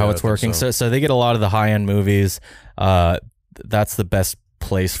it's working? So they get a lot of the high end movies. That's the best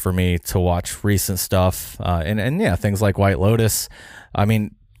place for me to watch recent stuff, and yeah, things like White Lotus. I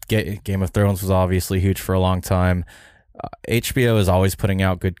mean, Game of Thrones was obviously huge for a long time. HBO is always putting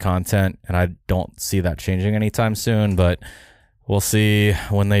out good content, and I don't see that changing anytime soon, but we'll see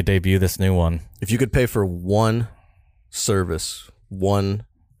when they debut this new one. If you could pay for one service, one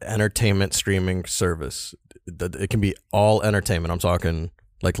entertainment streaming service, it can be all entertainment. I'm talking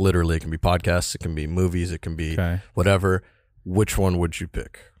like literally, it can be podcasts, it can be movies, it can be whatever. Which one would you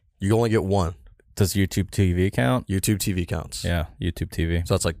pick? You only get one. Does YouTube TV count? YouTube TV counts. Yeah, YouTube TV.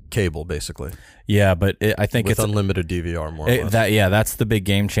 So that's like cable, basically. Yeah, but I think with it's unlimited DVR, more or less. That's the big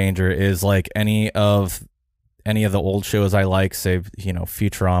game changer. Is like any of the old shows I like, say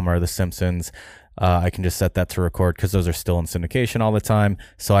Futurama or The Simpsons. I can just set that to record because those are still in syndication all the time.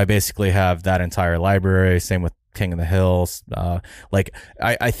 So I basically have that entire library. Same with King of the Hills.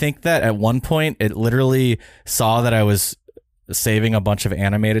 I think that at one point it literally saw that I was saving a bunch of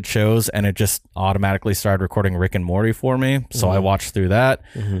animated shows, and it just automatically started recording Rick and Morty for me. So I watched through that.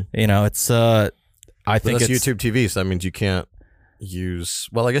 It's I think that's it's YouTube TV, so that means you can't use.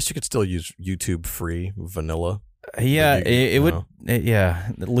 Well, I guess you could still use YouTube free vanilla. Yeah,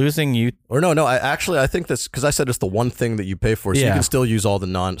 losing you. Or no. I think that's because I said it's the one thing that you pay for, so you can still use all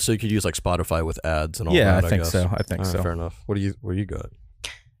the so you could use like Spotify with ads and all that. Yeah, I think guess. so. I think so. Fair enough. What do you got?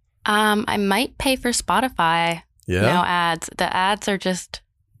 I might pay for Spotify. Yeah. No ads. The ads are just,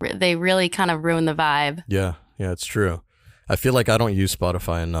 they really kind of ruin the vibe. Yeah, it's true. I feel like I don't use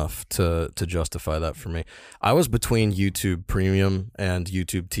Spotify enough to justify that for me. I was between YouTube Premium and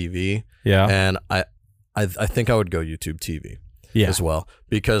YouTube TV. Yeah. And I think I would go YouTube TV as well,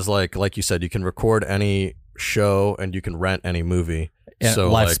 because like you said, you can record any show and you can rent any movie. And so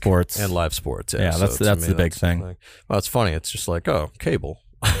live sports. And live sports. Yeah, so that's the big thing. Well, it's funny. It's just like, oh, cable.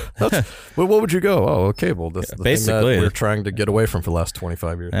 Well, what would you go? Oh, cable. That's the basically thing that we're trying to get away from for the last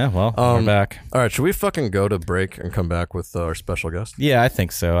 25 years. Yeah, well, we're back. All right, should we fucking go to break and come back with our special guest? Yeah, I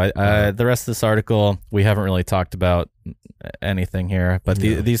think so. The rest of this article, we haven't really talked about anything here, but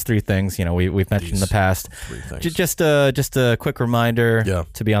these three things, we've mentioned in the past. Just a quick reminder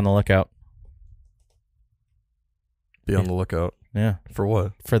to be on the lookout. Be on the lookout. Yeah. For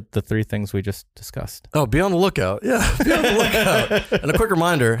what? For the three things we just discussed. Oh, be on the lookout. Yeah, be on the lookout. And a quick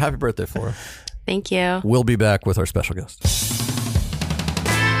reminder, happy birthday, Flora. Thank you. We'll be back with our special guest.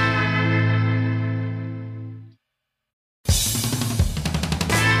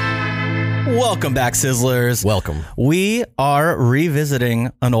 Welcome back, Sizzlers. Welcome. We are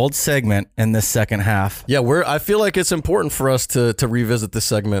revisiting an old segment in this second half. Yeah, I feel like it's important for us to revisit this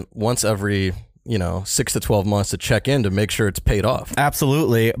segment once every 6 to 12 months to check in to make sure it's paid off.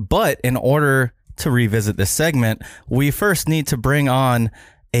 Absolutely. But in order to revisit this segment, we first need to bring on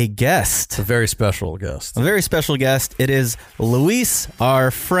a guest. A very special guest. A very special guest. It is Luis,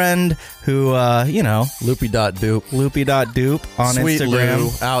 our friend who, Loopy.doop. Loopy.doop on Sweet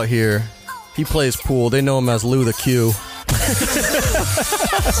Instagram. Lou out here. He plays pool. They know him as Lou the Q.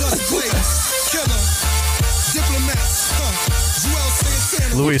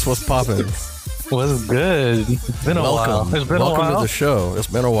 Luis, what's poppin'? What's good? It's been a while. It's been Welcome a while. to the show. It's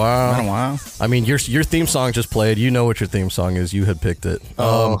been a while. I mean, your theme song just played. You know what your theme song is. You had picked it.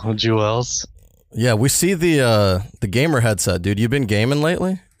 Jewels. Yeah, we see the gamer headset, dude. You been gaming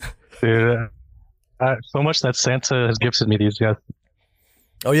lately? Dude, so much that Santa has gifted me these guys.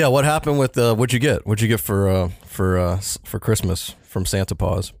 Oh yeah, what happened with what'd you get? What'd you get for Christmas from Santa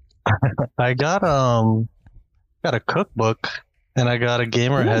Paws? I got a cookbook and I got a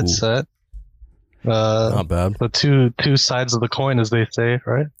gamer headset. Not bad. The two sides of the coin, as they say,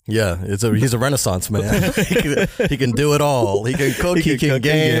 right? Yeah, he's a Renaissance man. he can do it all. He can cook. He can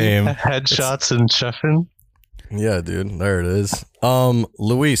game. Headshots and chefing. Yeah, dude. There it is.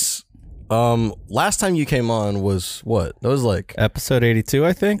 Luis, last time you came on was what? That was like episode 82,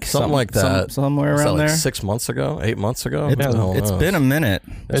 I think. Something like that. Somewhere around there. 6 months ago, 8 months ago. It's been a minute.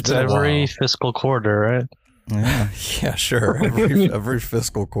 It's every fiscal quarter, right? Yeah. Yeah, sure. Every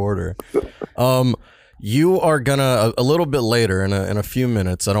fiscal quarter. You are gonna a little bit later in a few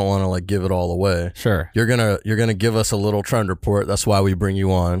minutes. I don't want to like give it all away. Sure. You're gonna give us a little trend report. That's why we bring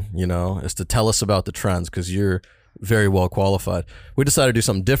you on. Is to tell us about the trends because you're very well qualified. We decided to do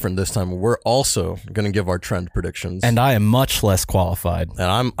something different this time. We're also gonna give our trend predictions. And I am much less qualified.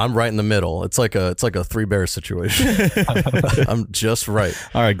 And I'm right in the middle. It's like a three bears situation. I'm just right.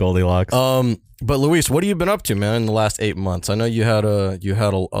 All right, Goldilocks. But Luis, what have you been up to, man, in the last 8 months? I know you had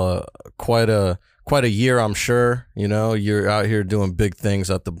quite a year, I'm sure. You're out here doing big things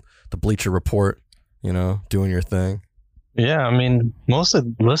at the Bleacher Report, doing your thing. Yeah, I mean, most of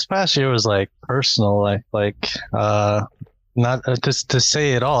this past year was like personal, not just to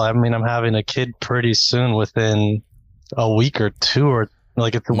say it all. I mean, I'm having a kid pretty soon, within a week or two, or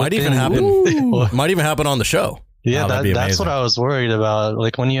like it might even happen. Might even happen on the show. Yeah, that's what I was worried about.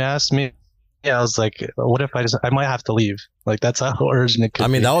 Like when you asked me, I was like, what if I might have to leave? Like that's how urgent it could be. I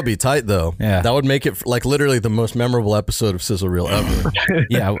mean, that would be tight though. Yeah, that would make it like literally the most memorable episode of Sizzle Reel ever.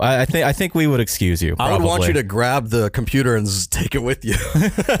 Yeah, I think we would excuse you. Probably. I would want you to grab the computer and just take it with you.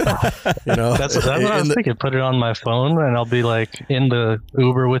 That's what I was thinking. Put it on my phone and I'll be like in the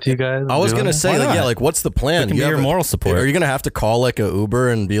Uber with you guys. I was gonna say, what's the plan? You can be your moral support. Are you gonna have to call like a Uber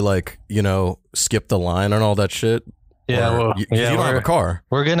and be like, skip the line and all that shit? Yeah, you don't have a car.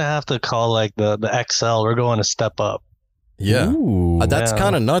 We're gonna have to call like the XL. We're going to step up. Yeah, that's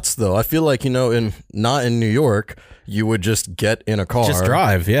kind of nuts though. I feel like not in New York, you would just get in a car, just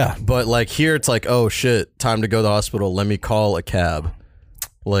drive. Yeah, but like here, it's like, oh shit, time to go to the hospital. Let me call a cab.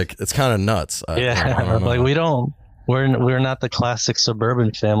 Like it's kind of nuts. Like we're not the classic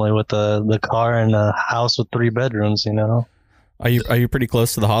suburban family with the car and a house with 3 bedrooms. Are you pretty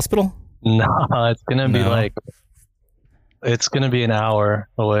close to the hospital? No, it's gonna be like. It's going to be an hour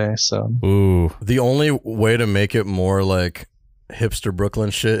away, so. Ooh. The only way to make it more like hipster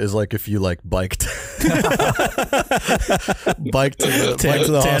Brooklyn shit is like if you like biked. Bike to the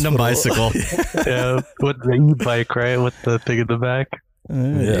tandem hospital. Bicycle. Yeah, with the e-bike, right? With the thing in the back.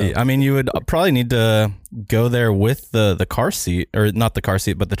 Yeah. I mean, you would probably need to go there with the car seat, or not the car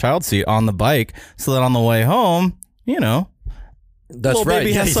seat, but the child seat on the bike, so that on the way home, That's little right.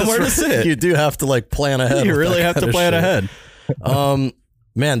 baby has you somewhere to just- sit. You do have to like plan ahead. You with really that have to kinda plan shit. ahead.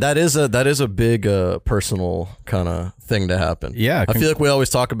 Man, that is a big personal kind of thing to happen. Yeah, I feel like we always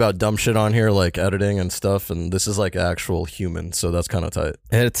talk about dumb shit on here, like editing and stuff, and this is like actual human, so that's kind of tight.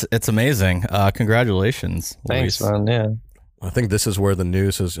 It's amazing. Congratulations. Thanks, Luis. man. Yeah. I think this is where the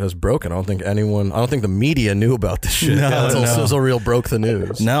news has broken. I don't think the media knew about this shit No, until no. Sizzle Reel broke the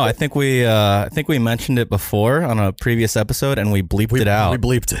news. No, I think we mentioned it before on a previous episode, and we bleeped it out. We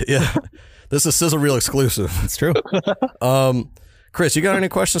bleeped it. Yeah, this is Sizzle Reel exclusive. It's true. Chris, you got any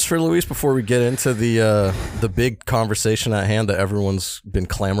questions for Luis before we get into the big conversation at hand that everyone's been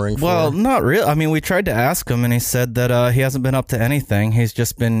clamoring for? Well, not really. I mean, we tried to ask him, and he said that he hasn't been up to anything. He's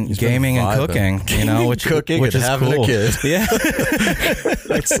just been gaming and vibing. cooking, you know, which Cooking which and is having cool. a kid. Yeah.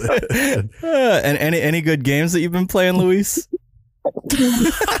 That's it. And any good games that you've been playing, Luis?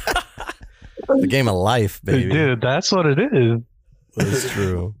 The game of life, baby. Dude, that's what it is. That's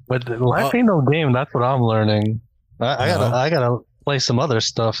true. But life ain't no game. That's what I'm learning. I No. gotta play some other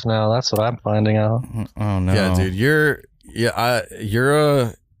stuff now. That's what I'm finding out. Oh no. Yeah, dude, you're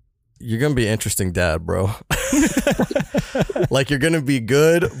gonna be an interesting dad, bro. Like you're gonna be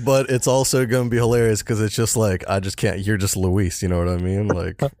good, but it's also gonna be hilarious because it's just like I just can't. You're just Luis, you know what I mean?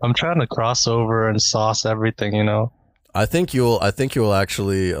 Like I'm trying to cross over and sauce everything, you know. I think you'll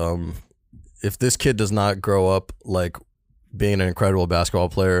actually, if this kid does not grow up like being an incredible basketball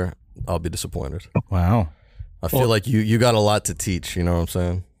player, I'll be disappointed. Wow. I feel like you got a lot to teach. You know what I'm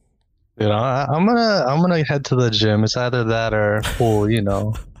saying? You know, I'm gonna head to the gym. It's either that or pool, you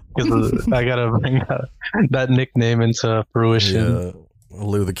know. 'Cause I gotta bring that nickname into fruition. Yeah.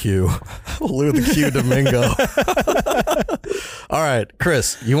 Lou the Q. Lou the Q Domingo. All right,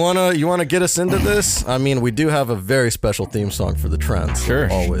 Chris, you wanna get us into this? I mean, we do have a very special theme song for the Trends. Sure.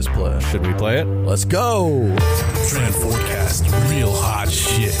 Always play. Should we play it? Let's go. Trend forecast, real hot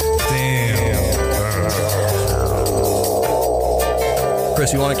shit. Damn.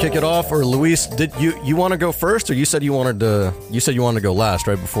 Chris, you want to kick it off, or Luis? Did you want to go first, or you said you wanted to go last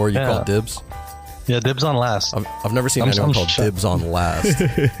right before you called dibs? Yeah, dibs on last. I've never seen anyone call dibs on last.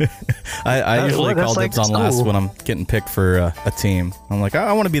 I usually that's call like dibs on last school. when I'm getting picked for a team. I'm like,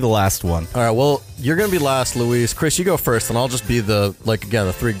 I want to be the last one. All right, well, you're gonna be last, Luis. Chris, you go first, and I'll just be the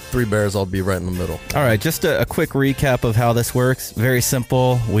three bears. I'll be right in the middle. All right, just a quick recap of how this works. Very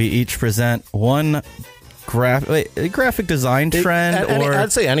simple. We each present one graphic design trend,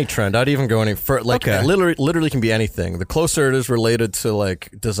 I'd say any trend. I'd even go any for like Okay. literally can be anything. The closer it is related to like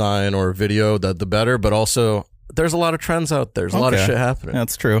design or video, the better. But also, there's a lot of trends out there. There's a lot of Okay. shit happening.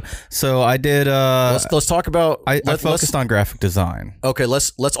 That's true. So I did. Let's talk about. I let's focused on graphic design. Okay,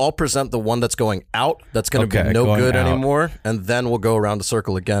 let's all present the one that's going out. That's going to Okay, be no going good out. anymore, and then we'll go around the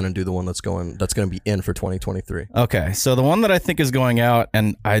circle again and do the one that's going to be in for 2023. Okay, so the one that I think is going out,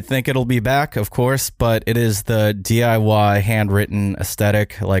 and I think it'll be back, of course, but it is the DIY handwritten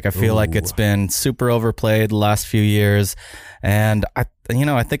aesthetic. Like I feel like it's been super overplayed the last few years, and I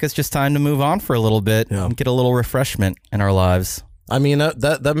think it's just time to move on for a little bit and get a little refreshment in our lives. I mean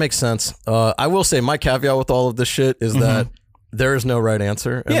that makes sense. I will say my caveat with all of this shit is that there is no right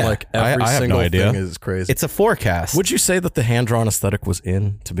answer, and Yeah, like every I have single no idea. thing is crazy. It's a forecast. Would you say that the hand drawn aesthetic was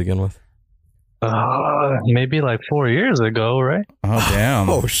in to begin with? Maybe like 4 years ago, right? Oh damn!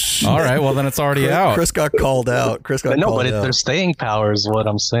 Oh shit! All right, well then it's already out. Chris got called out. No, but their staying power is what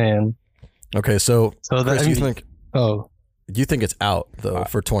I'm saying. Okay, so So Chris, that you think it's out though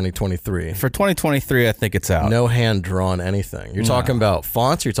for 2023? For 2023, I think it's out. No hand drawn anything. You're talking about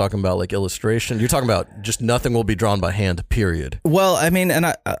fonts. You're talking about like illustration. You're talking about just nothing will be drawn by hand. Period. Well, I mean, and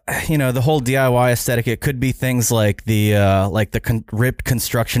the whole DIY aesthetic. It could be things like the ripped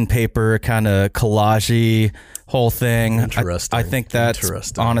construction paper kind of collagey whole thing. Interesting. I think that's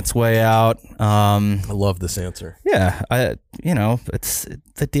Interesting. on its way out. I love this answer. Yeah, it's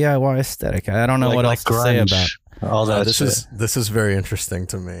the DIY aesthetic. I don't know what else to say about. all that. This is very interesting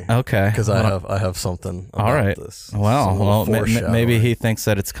to me. Okay, Because I have something about all right. this. Well, Some little maybe he foreshadowing. thinks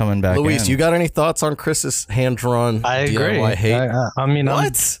that it's coming back. Luis, in. you got any thoughts on Chris's hand-drawn I agree. DIY hate? I mean,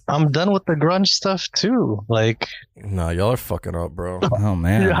 What? I'm done with the grunge stuff too. Like, No, y'all are fucking up, bro. Oh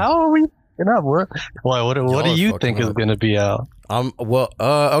man. how are we? What Y'all do are you fucking think is up. going to be out?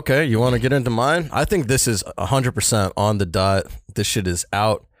 Okay. You want to get into mine? I think this is 100% on the dot. This shit is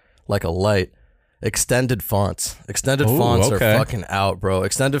out like a light. Extended fonts. Extended Ooh, fonts okay. are fucking out, bro.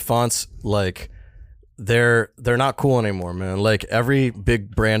 Extended fonts, like, they're not cool anymore, man. Like, every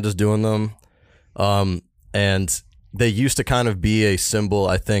big brand is doing them. And they used to kind of be a symbol,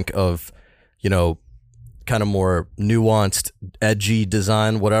 I think, of, kind of more nuanced, edgy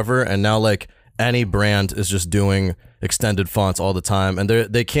design, whatever. And now, like, any brand is just doing extended fonts all the time, and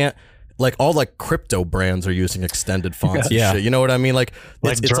they can't. Like all like crypto brands are using extended fonts and shit. You know what I mean? Like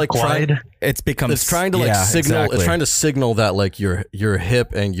it's like trying. It's trying to like signal. Exactly. It's trying to signal that like you're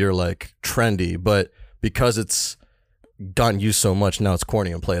hip and you're like trendy, but because it's gotten used so much now, it's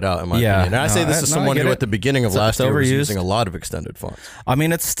corny and played out. In my opinion, and I say this as someone who at the beginning of last year was using a lot of extended fonts. I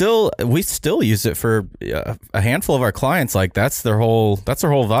mean, we still use it for a handful of our clients. Like that's their whole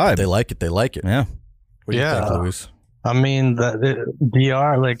vibe. They like it. They like it. Yeah. What do you think, Luis? I mean,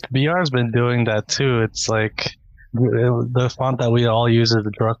 BR's been doing that too. It's like the font that we all use is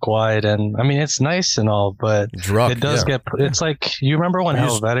Druck wide, and I mean it's nice and all, but Druck, it does get. It's like you remember when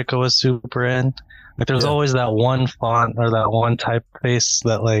Helvetica was super in. Like there's always that one font or that one typeface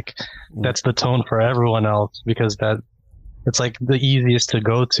that like that's the tone for everyone else because that it's like the easiest to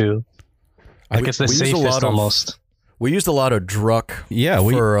go to. Like it's the safest almost. We used a lot of Druck. Yeah,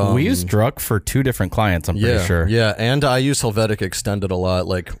 we used Druck for 2 different clients, I'm pretty sure. Yeah, and I use Helvetica Extended a lot,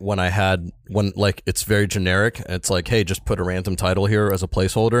 like when like it's very generic. It's like, hey, just put a random title here as a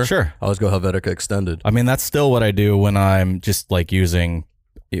placeholder. Sure. I always go Helvetica Extended. I mean, that's still what I do when I'm just like using,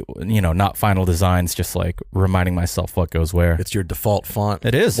 not final designs, just like reminding myself what goes where. It's your default font.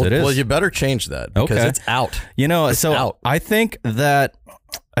 It is, it is. Well, you better change that because it's out. It's out. I think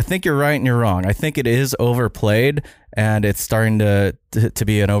you're right and you're wrong. I think it is overplayed and it's starting to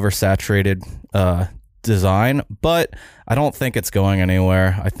be an oversaturated design, but I don't think it's going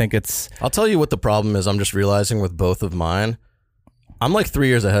anywhere. I think it's... I'll tell you what the problem is. I'm just realizing with both of mine, I'm like 3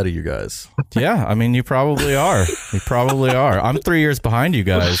 years ahead of you guys. Yeah, I mean, you probably are. I'm 3 years behind you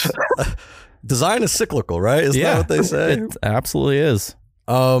guys. Design is cyclical, right? Isn't that what they say? It absolutely is.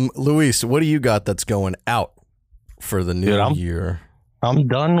 Luis, what do you got that's going out for the new year? I'm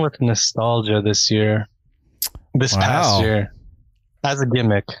done with nostalgia this year. This past year. As a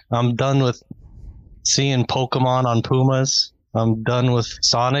gimmick. I'm done with seeing Pokemon on Pumas. I'm done with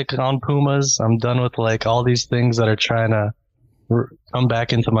Sonic on Pumas. I'm done with like all these things that are trying to come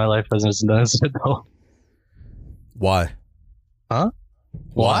back into my life as an adult. Why? Huh?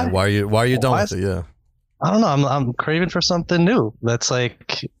 Why are you done with it? Yeah. I don't know. I'm craving for something new. That's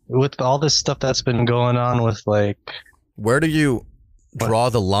like with all this stuff that's been going on with like. Where do you draw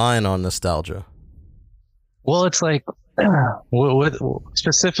the line on nostalgia? Well, it's like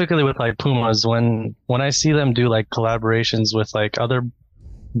specifically with like Pumas, when I see them do like collaborations with like other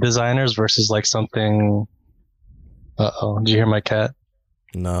designers versus like something. Did you hear my cat?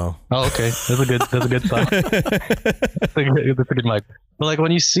 No. Oh, okay. That's a good sign. That's a good mic. But like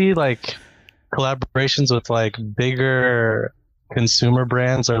when you see like collaborations with like bigger consumer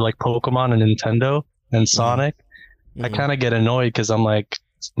brands or like Pokemon and Nintendo and Sonic, I kind of get annoyed because I'm like,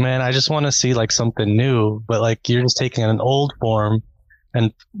 man, I just want to see like something new, but like you're just taking an old form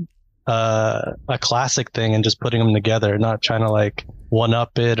and a classic thing and just putting them together, not trying to like one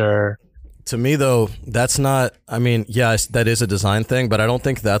up it or. To me though, that's not. I mean, yes, that is a design thing, but I don't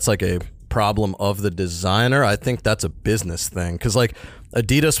think that's like a problem of the designer. I think that's a business thing because like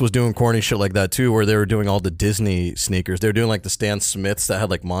Adidas was doing corny shit like that too, where they were doing all the Disney sneakers. They were doing like the Stan Smiths that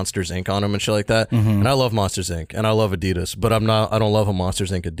had like Monsters Inc. on them and shit like that. And I love Monsters Inc. and I love Adidas, but I don't love a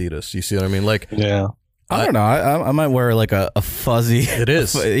Monsters Inc. Adidas. You see what I mean? Like, yeah. I don't know. I might wear like a fuzzy. It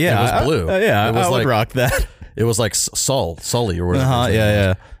is. Yeah, it was blue. I would rock that. It was like Sully or whatever.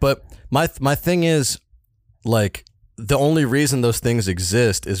 Yeah. But my thing is, like, the only reason those things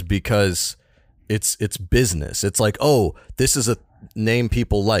exist is because it's business. It's like, oh, this is a name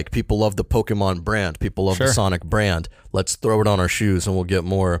people like. People love the Pokemon brand. People love the Sonic brand. Let's throw it on our shoes and we'll get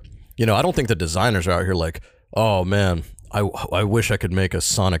more. I don't think the designers are out here like, oh man, I wish I could make a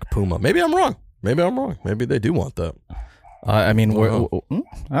Sonic Puma. Maybe I'm wrong. Maybe they do want that. I mean,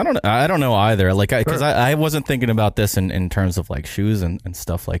 I don't know either. Like, because I wasn't thinking about this in terms of like shoes and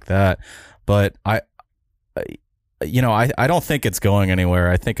stuff like that. But I don't think it's going anywhere.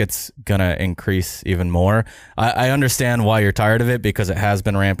 I think it's gonna increase even more. I understand why you're tired of it because it has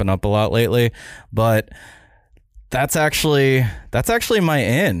been ramping up a lot lately. But that's actually my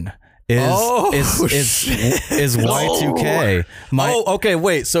in. Is Y2K. Okay,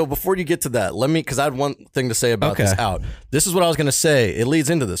 wait. So before you get to that, because I had one thing to say about this out. This is what I was going to say. It leads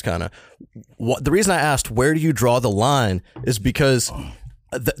into this kind of. The reason I asked, where do you draw the line, is because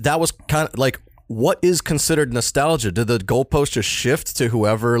that was kind of like, what is considered nostalgia? Did the goalpost just shift to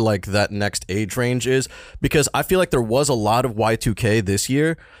whoever like that next age range is? Because I feel like there was a lot of Y2K this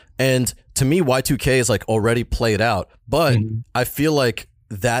year. And to me, Y2K is like already played out. But I feel like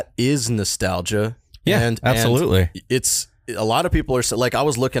that is nostalgia. Yeah, and absolutely. It's a lot of people are like, I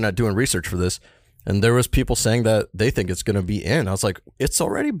was looking at doing research for this, And there was people saying that they think it's going to be in. I was like, it's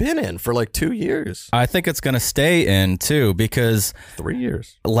already been in for like 2 years. I think it's going to stay in too, because 3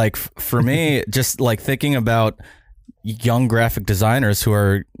 years. Like for me, just like thinking about young graphic designers who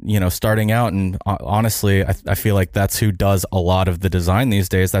are, starting out, and honestly, I feel like that's who does a lot of the design these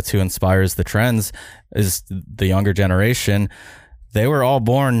days. That's who inspires the trends, is the younger generation. They were all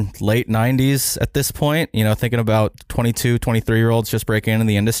born late 90s at this point, thinking about 22, 23-year-olds just breaking into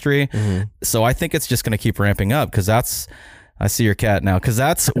the industry. Mm-hmm. So I think it's just going to keep ramping up, because I see your cat now, because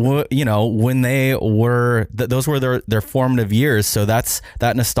that's when they were, those were their formative years. So that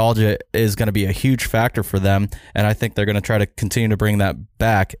nostalgia is going to be a huge factor for them. And I think they're going to try to continue to bring that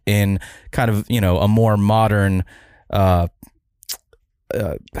back in kind of, a more modern,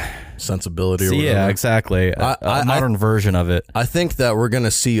 sensibility. Or yeah, exactly. A modern version of it. I think that we're going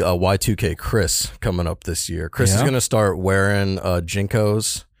to see a Y2K Chris coming up this year. Chris is going to start wearing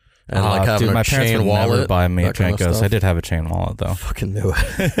Jinkos. And like having my a parents chain would wallet. Never buy me a kind of Jenkos. stuff. I did have a chain wallet though. Fucking knew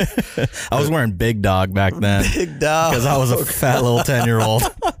it. I was wearing Big Dog back then. Big Dog. Because I was a fat little 10-year-old.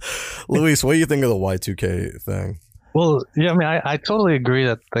 Luis, what do you think of the Y2K thing? Well, yeah, I mean, I totally agree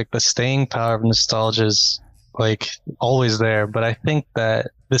that like the staying power of nostalgia is like always there. But I think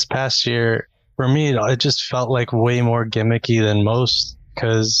that this past year, for me, it just felt like way more gimmicky than most,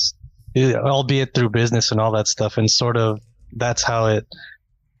 because albeit through business and all that stuff, and sort of that's how it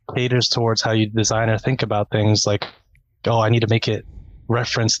caters towards how you design or think about things. Like, oh, I need to make it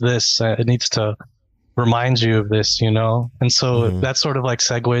reference this. It needs to remind you of this, And so that sort of like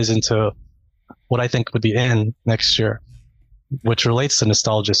segues into what I think would be in next year, which relates to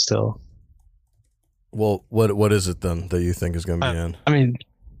nostalgia still. Well, what is it then that you think is going to be in? I mean,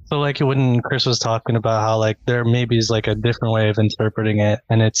 so like when Chris was talking about how like there maybe is like a different way of interpreting it,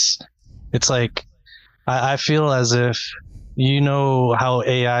 and it's like I feel as if how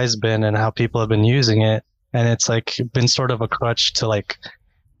AI's been and how people have been using it, and it's like been sort of a crutch to like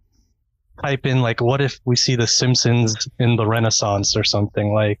type in like, what if we see the Simpsons in the Renaissance or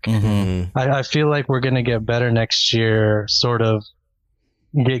something like. I feel like we're going to get better next year, sort of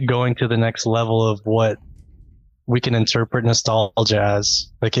get going to the next level of what we can interpret nostalgia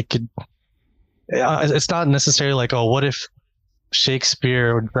as. Like it's not necessarily like, oh, what if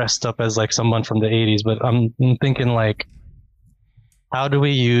Shakespeare dressed up as like someone from the 80s, but I'm thinking like, how do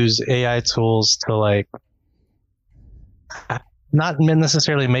we use AI tools to like not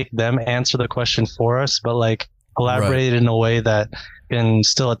necessarily make them answer the question for us, but like collaborate in a way that can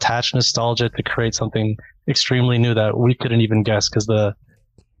still attach nostalgia to create something extremely new that we couldn't even guess, because the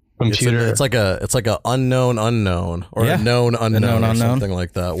computer. It's like a unknown or a known unknown or something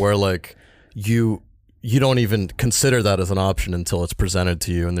like that, where like you don't even consider that as an option until it's presented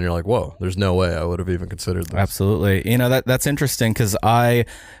to you, and then you're like, whoa, there's no way I would have even considered this. Absolutely. That's interesting, because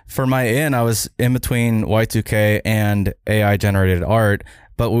for my I was in between Y2K and AI generated art,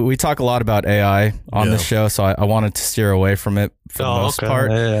 but we talk a lot about AI on this show, so I wanted to steer away from it for the most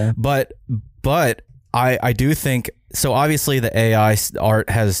part. Yeah. But I do think, so obviously the AI art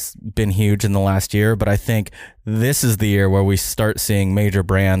has been huge in the last year, but I think this is the year where we start seeing major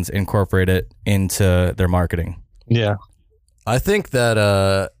brands incorporate it into their marketing. Yeah. I think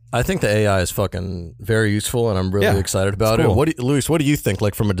the AI is fucking very useful, and I'm really excited about it. Cool. Luis, what do you think,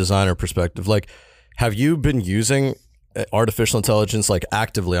 like from a designer perspective? Like, have you been using artificial intelligence like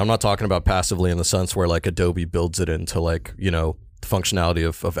actively? I'm not talking about passively in the sense where like Adobe builds it into like, the functionality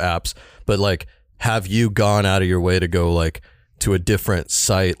of apps, but like, have you gone out of your way to go like to a different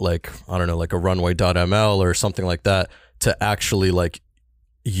site, like, I don't know, like a runway.ml or something like that, to actually like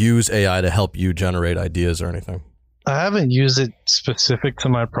use AI to help you generate ideas or anything? I haven't used it specific to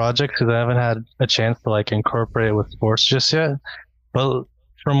my project because I haven't had a chance to like incorporate it with sports just yet. But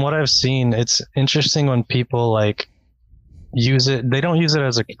from what I've seen, it's interesting when people like use it. They don't use it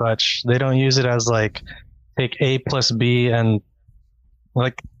as a crutch. They don't use it as like take A plus B and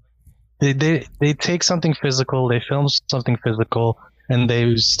like they take something physical, they film something physical, and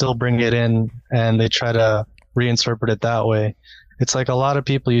they still bring it in and they try to reinterpret it that way. It's like a lot of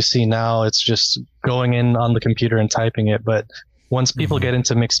people you see now, it's just going in on the computer and typing it. But once people get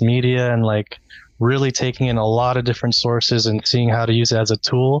into mixed media and like really taking in a lot of different sources and seeing how to use it as a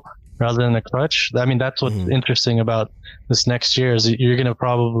tool rather than a crutch, I mean, that's what's interesting about this next year, is you're going to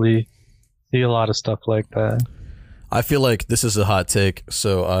probably see a lot of stuff like that. I feel like this is a hot take,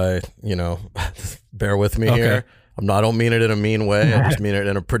 so I, bear with me here. I don't mean it in a mean way. I just mean it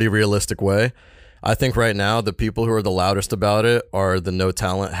in a pretty realistic way. I think right now the people who are the loudest about it are the no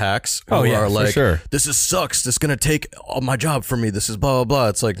talent hacks who are like, this is sucks. This is going to take all my job from me. This is blah, blah, blah.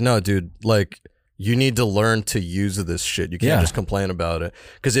 It's like, no, dude, like you need to learn to use this shit. You can't just complain about it.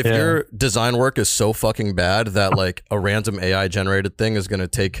 Because if your design work is so fucking bad that like a random AI generated thing is going to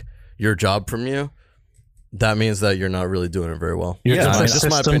take your job from you, that means that you're not really doing it very well. You're Just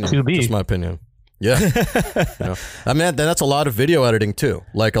my opinion. Just my opinion. Yeah. I mean, that's a lot of video editing too.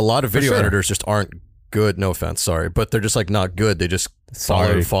 Like a lot of video editors just aren't good. No offense, sorry, but they're just like not good. They just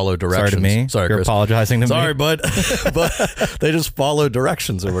follow directions. Sorry to me. Sorry, you're Chris. Apologizing to me. Sorry, bud. But they just follow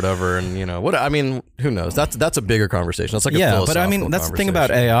directions or whatever, and you know what? I mean, who knows? That's a bigger conversation. That's like a philosophical but I mean, that's the thing about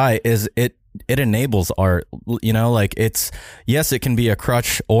conversation. AI is it enables art. You know, like yes, it can be a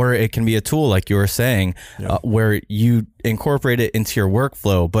crutch or it can be a tool, like you were saying, where you incorporate it into your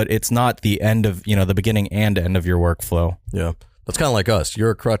workflow, but it's not the end of the beginning and end of your workflow. Yeah. That's kind of like us. You're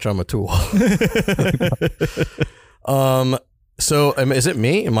a crutch, I'm a tool. So is it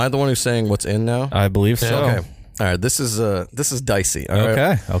me? Am I the one who's saying what's in now? I believe so. Okay. All right. This is dicey. All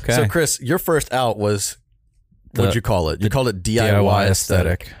right? Okay. So Chris, your first out was, what'd you call it? You called it DIY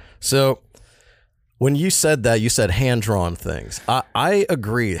aesthetic. So when you said that, you said hand-drawn things. I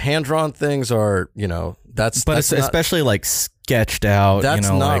agree. Hand-drawn things are, that's it's not, especially like sketched out. That's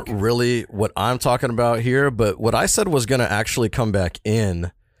not like, really what I'm talking about here. But what I said was going to actually come back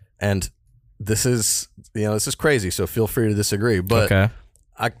in, and this is crazy. So feel free to disagree. But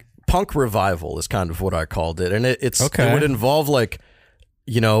punk revival is kind of what I called it, and it would involve like,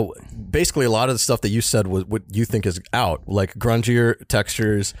 basically a lot of the stuff that you said was what you think is out, like grungier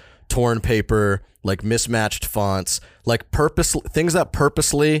textures, torn paper, like mismatched fonts, like things that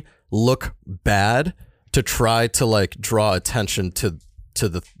purposely look bad to try to like draw attention to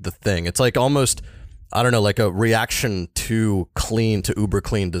the thing. It's like almost, I don't know, like a reaction to uber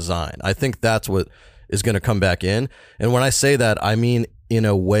clean design. I think that's what is going to come back in. And when I say that, I mean in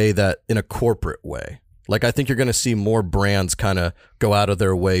a corporate way. Like I think you're going to see more brands kind of go out of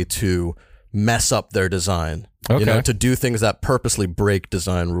their way to mess up their design, to do things that purposely break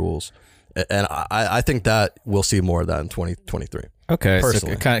design rules. And I think that we'll see more of that in 2023. Okay,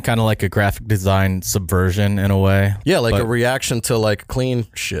 personally. so kind of like a graphic design subversion in a way. Yeah, like a reaction to like clean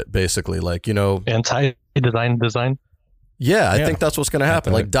shit, basically. Like, anti-design. Yeah, I think that's what's going to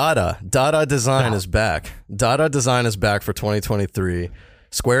happen. Like Dada design is back. Dada design is back for 2023.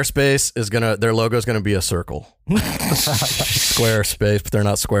 Squarespace their logo is going to be a circle. Squarespace, but they're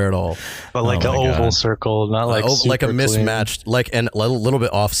not square at all. But like an oval circle, not like a super mismatched, clean. like and a little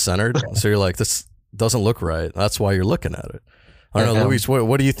bit off-centered. So you're like, this doesn't look right. That's why you're looking at it. I don't know, Luis,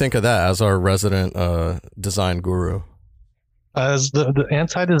 what do you think of that as our resident design guru? As the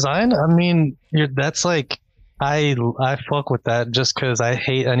anti-design, I mean, that's like, I fuck with that just because I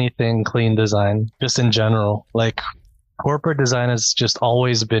hate anything clean design, just in general. Like, corporate design has just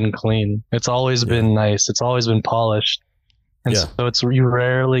always been clean. It's always been nice. It's always been polished. And so you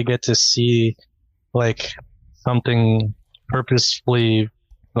rarely get to see like something purposefully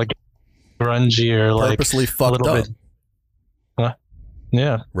like grungy or like purposely fucked up.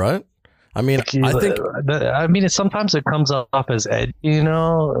 Yeah. Right? I mean, I think sometimes it comes off as edgy,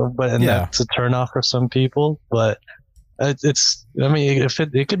 but that's a turnoff for some people. But if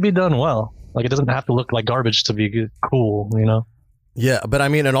it could be done well. Like, it doesn't have to look like garbage to be cool, Yeah, but I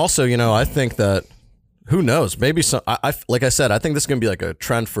mean, and also, I think that, who knows? Maybe some. Like I said, I think this is going to be like a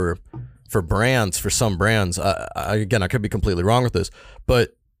trend for brands, for some brands. Again, I could be completely wrong with this,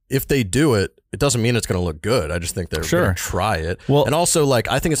 but if they do it, it doesn't mean it's going to look good. I just think they're going to try it. Well, and also,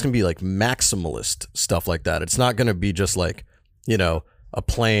 like, I think it's going to be like maximalist stuff like that. It's not going to be just like, a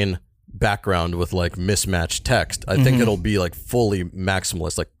plain background with like mismatched text. I think it'll be like fully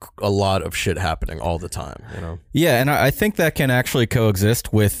maximalist, like a lot of shit happening all the time, Yeah, and I think that can actually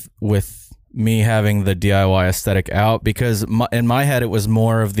coexist with me having the DIY aesthetic out, because in my head it was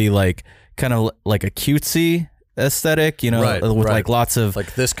more of the like kind of like a cutesy aesthetic, with like lots of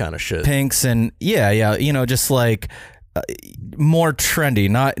like this kind of shit, pinks and just like more trendy,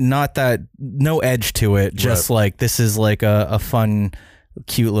 not that, no edge to it, just like this is like a fun,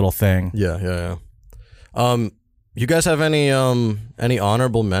 cute little thing. Yeah. You guys have any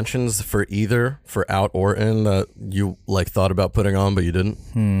honorable mentions for out or in that you like thought about putting on but you didn't?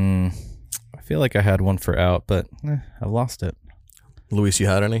 I feel like I had one for out, but I lost it. Luis, you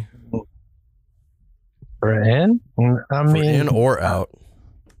had any? For in? I mean, for in or out?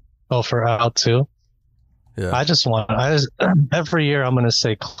 Oh, for out too. Yeah. I just every year I'm gonna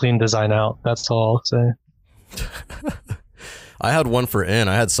say clean design out. That's all I'll say. I had one for in.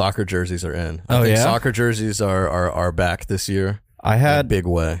 I had soccer jerseys are in. I think soccer jerseys are back this year. I had in a big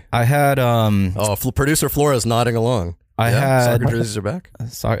way. I had producer Flores nodding along. I had soccer jerseys are back.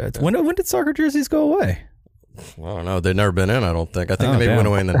 When did soccer jerseys go away? I don't know. They've never been in, I don't think. I think Oh, they maybe damn. went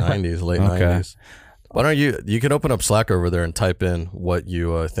away in the 90s, late Okay. 90s. Why don't you can open up Slack over there and type in what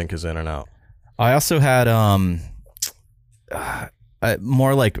you think is in and out. I also had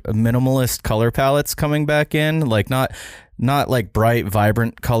more like minimalist color palettes coming back in, like not like bright,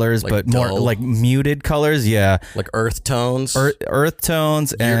 vibrant colors, Like but more dull? like muted colors. Yeah, Like earth tones. earth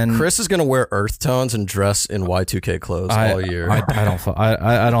tones, and Chris is gonna wear earth tones and dress in Y2K clothes all year.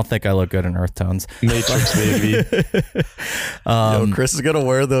 I don't think I look good in earth tones. Matrix baby. Yo, Chris is gonna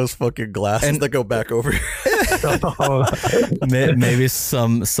wear those fucking glasses that go back over here. Maybe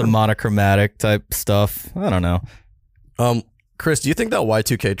some monochromatic type stuff. I don't know. Chris, do you think that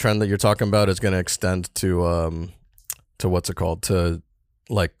Y2K trend that you're talking about is gonna extend to what's it called, to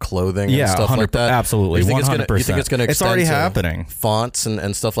like clothing and stuff like that? Absolutely, You think 100%. you think it's gonna It's extend already to happening. fonts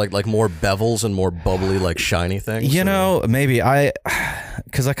and stuff like more bevels and more bubbly, like shiny things? You know, maybe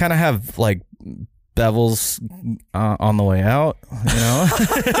because I kind of have like bevels on the way out, you know.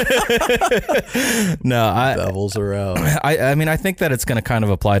 No, bevels are out. I mean, I think that it's going to kind of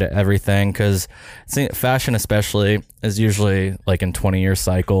apply to everything, because fashion especially is usually like in 20-year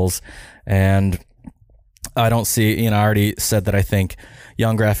cycles, and I don't see, I already said that I think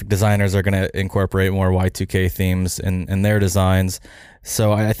young graphic designers are going to incorporate more Y2K themes in their designs.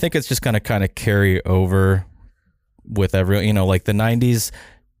 So I think it's just going to kind of carry over with everyone. Like the 90s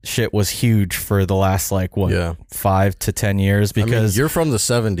shit was huge for the last 5 to 10 years, because you're from the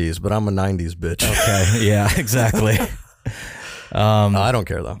 70s, but I'm a 90s bitch. Okay, yeah, exactly. I don't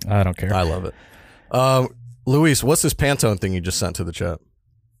care though. I don't care. I love it. Luis, what's this Pantone thing you just sent to the chat?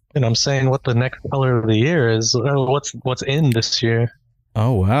 And I'm saying what the next color of the year is. What's in this year?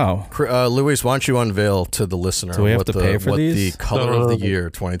 Oh wow, Luis, why don't you unveil to the listener Do we have to pay for what these? the color of the year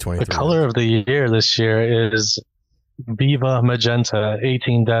 2023? The color of the year this year is Viva Magenta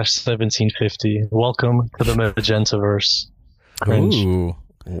 18-1750. Welcome to the Magentaverse. Cringe. Ooh.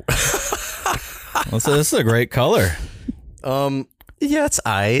 This is a great color. Yeah, it's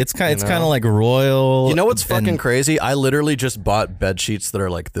aight. It's kind of like royal. You know what's and- fucking crazy? I literally just bought bed sheets that are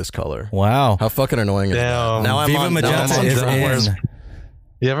like this color. Wow. How fucking annoying is that? Damn. Now I'm Viva on Magenta now I'm is on Drumwares. in.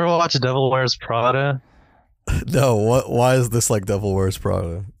 You ever watch Devil Wears Prada? No, why is this like Devil Wears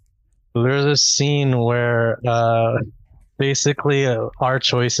Prada? There's a scene where basically our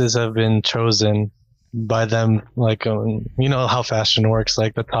choices have been chosen by them. Like, you know how fashion works.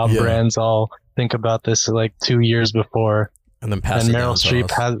 Like the top brands all think about this like 2 years before. And then pass And it Meryl down to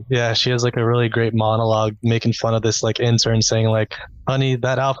Streep us. she has like a really great monologue making fun of this like intern, saying like, honey,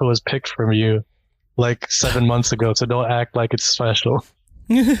 that outfit was picked from you like 7 months ago, so don't act like it's special.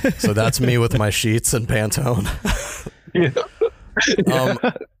 So that's me with my sheets and Pantone.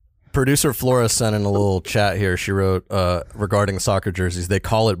 Producer Flora sent in a little chat here. She wrote regarding soccer jerseys, they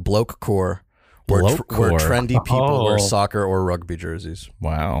call it blokecore, where trendy people wear soccer or rugby jerseys.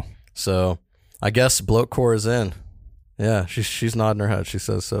 Wow. So I guess blokecore is in. Yeah, she's nodding her head. She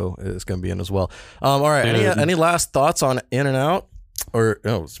says so. It's going to be in as well. All right. Any last thoughts on In-N-Out? Or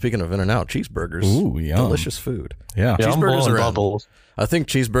speaking of In-N-Out, cheeseburgers. Ooh, yum. Delicious food. Yeah. Cheeseburgers are bubbles. in. I think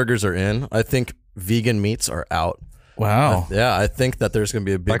cheeseburgers are in. I think vegan meats are out. Wow. I think that there's going to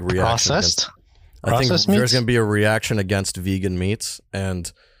be a big Like reaction. processed? I think Processed there's meats? going to be a reaction against vegan meats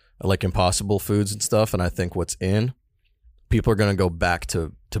and like Impossible foods and stuff. And I think what's in, people are going to go back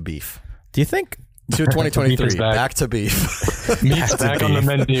to beef. Do you think? To 2023, Beef is back. back to beef. Meat's back on the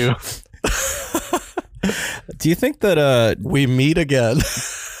menu. Do you think that? We meet again.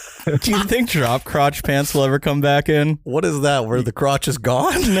 Do you think drop crotch pants will ever come back in? What is that? Where the crotch is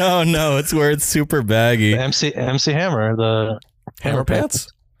gone? No, it's where it's super baggy. MC Hammer, the Hammer pants.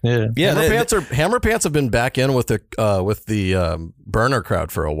 Yeah. Yeah, Hammer pants have been back in with the burner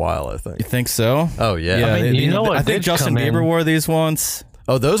crowd for a while. I think. You think so? Oh yeah. Yeah, I mean, you know what I think did Justin come in? Bieber wore these once.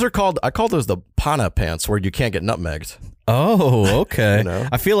 Oh, those are called. I call those the pana pants, where you can't get nutmegged. Oh, okay. You know?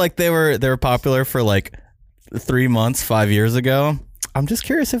 I feel like they were popular for like 3 months, 5 years ago. I'm just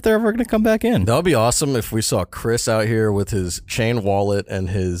curious if they're ever going to come back in. That would be awesome if we saw Chris out here with his chain wallet and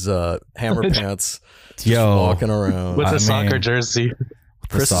his hammer pants, just walking around With a soccer jersey.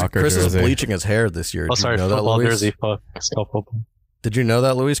 Chris is bleaching his hair this year. Oh, Did you sorry, know that, football Luis? jersey. Fuck. It's called football. Did you know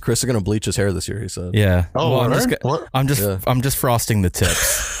that, Luis? Chris is going to bleach his hair this year. He said. Yeah. Oh, Well, what? I'm just Yeah. I'm just frosting the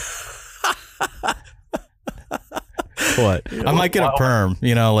tips. What? I might get a perm,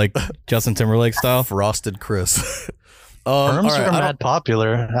 like Justin Timberlake style. Frosted Chris. Perms all right, are mad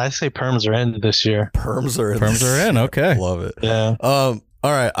popular. I say perms are in this year. Perms are in. Perms are in. Okay. Love it. Yeah. All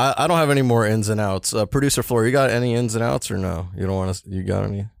right. I don't have any more ins and outs. Producer Floor, you got any ins and outs or no? You don't want to? You got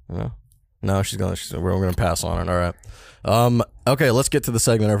any? No. No, we're going to pass on it. All right. Okay. Let's get to the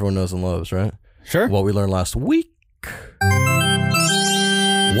segment everyone knows and loves. Right. Sure. What we learned last week.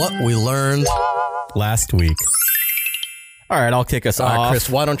 What we learned Last week. All right, I'll kick us All off. right, Chris,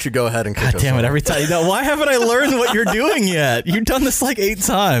 why don't you go ahead and kick God us damn it! off? Every time, why haven't I learned what you're doing yet? You've done this like 8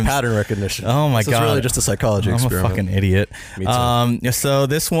 times. Pattern recognition. Oh my This God. is really just a psychology I'm experiment. a fucking idiot. Me too. So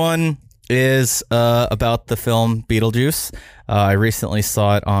this one is about the film Beetlejuice. I recently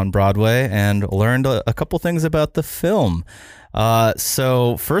saw it on Broadway and learned a couple things about the film.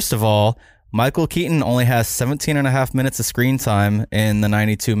 So first of all, Michael Keaton only has 17 and a half minutes of screen time in the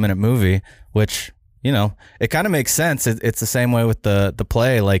 92-minute movie, which, you know, it kind of makes sense. It's the same way with the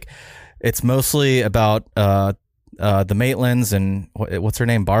play. Like, it's mostly about the Maitlands and what's her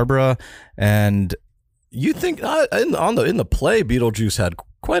name, Barbara, and You think in the play, Beetlejuice had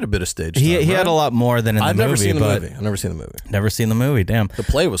quite a bit of stage time, he right? had a lot more than in the movie. I've never seen the but movie. I've never seen the movie. Never seen the movie. Damn. The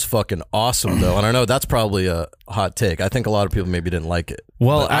play was fucking awesome, though, and I know that's probably a hot take. I think a lot of people maybe didn't like it.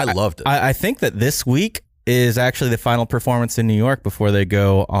 Well, but I loved it. I think that this week is actually the final performance in New York before they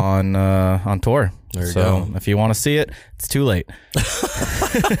go on tour. There you so go. if you want to see it, it's too late.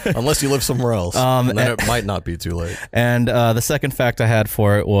 Unless you live somewhere else, and then it might not be too late. And the second fact I had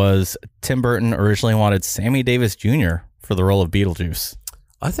for it was Tim Burton originally wanted Sammy Davis Jr. for the role of Beetlejuice.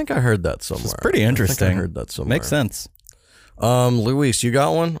 I think I heard that somewhere. It's pretty interesting. I think I heard that somewhere. Makes sense. Luis, you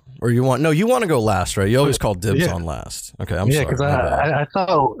got one, or you want to go last, right? You always call dibs on last. Okay, I'm sorry. because my bad. I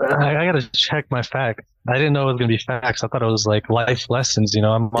thought I got to check my facts. I didn't know it was gonna be facts. I thought it was like life lessons. You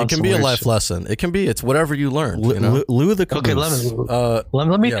know, I'm on It can some be a weird life shit. lesson. It can be. It's whatever you learned. You know? Lou the Okay, Caboose.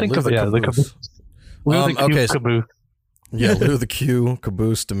 let me think of it. Yeah, the caboose. Okay, so- Caboose. Yeah, Lou the Q,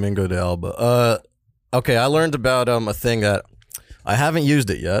 Caboose, Domingo de Alba. Okay, I learned about a thing that I haven't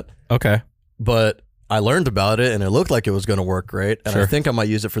used it yet, Okay. but I learned about it and it looked like it was going to work great, and Sure. I think I might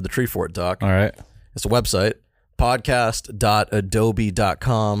use it for the Tree Fort doc. All right. It's a website,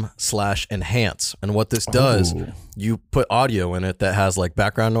 podcast.adobe.com/enhance. And what this does, you put audio in it that has like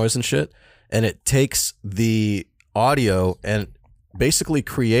background noise and shit, and it takes the audio and basically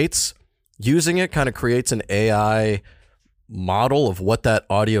creates an AI model of what that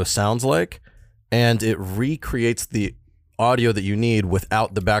audio sounds like, and it recreates the audio that you need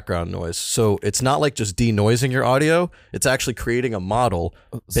without the background noise. So it's not like just denoising your audio, it's actually creating a model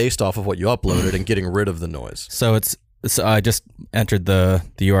based off of what you uploaded and getting rid of the noise. So I just entered the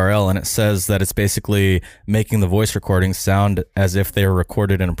URL and it says that it's basically making the voice recordings sound as if they were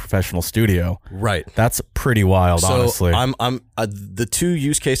recorded in a professional studio. Right. That's pretty wild, So honestly. I'm the two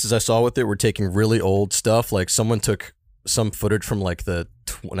use cases I saw with it were taking really old stuff, like someone took some footage from like the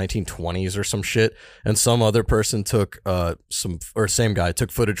 1920s or some shit, and some other person took same guy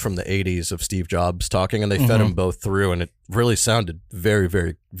took footage from the 80s of Steve Jobs talking, and they fed them both through, and it really sounded very,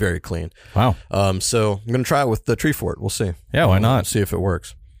 very, very clean. Wow. So I'm gonna try it with the Tree Fort. We'll see. Yeah, why not? See if it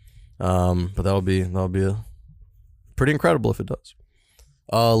works. But that'll be pretty incredible if it does.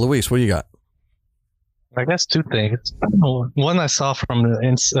 Luis, what do you got? I guess 2 things. One I saw from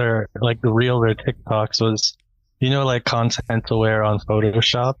the like the Reels or TikToks was, you know, like content aware on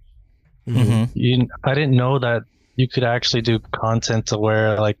Photoshop. Mm-hmm. I didn't know that you could actually do content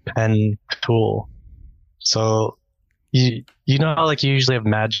aware like pen tool. So you know how like you usually have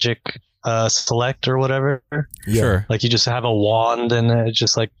magic select or whatever. Sure. Like you just have a wand and it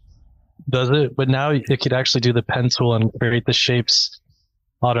just like does it. But now it could actually do the pen tool and create the shapes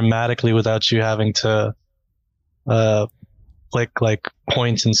automatically without you having to like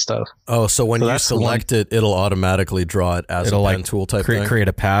points and stuff. Oh, so when you that's the select it, it'll automatically draw it as It'll a pen like tool type thing. create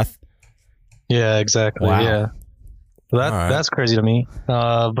a path. Yeah, exactly. Wow. Yeah. So All right. that's crazy to me.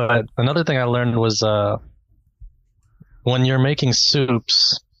 But another thing I learned was when you're making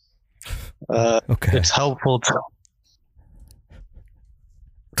soups, Okay. it's helpful to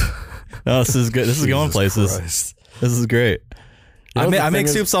Oh, this is good. This is going Jesus places. Christ. This is great. You know, I the make thing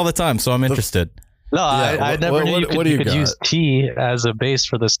is- soups all the time, so I'm interested. No, I never knew what do you you could use got? tea as a base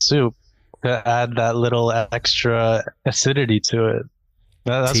for the soup to add that little extra acidity to it.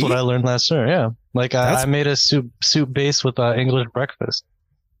 That's Tea? what I learned last year. Yeah, like That's- I made a soup base with English breakfast.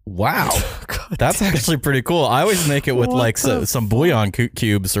 Wow. That's actually pretty cool. I always make it with like some bouillon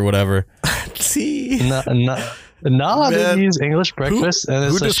cubes or whatever. See, No, I Man, didn't use English breakfast, and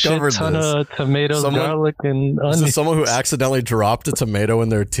who it's a shit discovered ton this? of tomatoes, Someone- garlic, and is onions. this someone who accidentally dropped a tomato in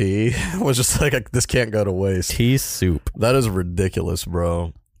their tea? Was just like, this can't go to waste. Tea soup. That is ridiculous,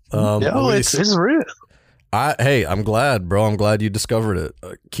 bro. Yeah, Luis, it's real. hey, I'm glad, bro. I'm glad you discovered it.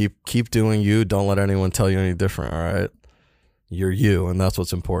 Keep doing you. Don't let anyone tell you any different. All right, you're you, and that's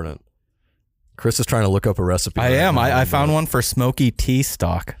what's important. Chris is trying to look up a recipe. I right am. now, I found but- one for smoky tea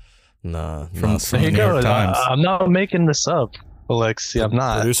stock. Nah, From nah, some- There you New go. York Times. I'm not making this up. See, I'm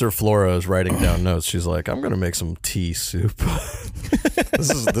not. Producer Flora is writing down notes. She's like, I'm gonna make some tea soup.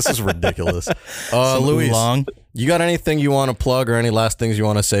 This is ridiculous. Luis, Oolong. you got anything you want to plug or any last things you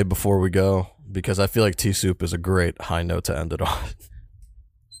want to say before we go? Because I feel like tea soup is a great high note to end it on.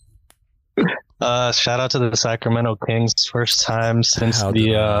 Shout out to the Sacramento Kings, first time since How did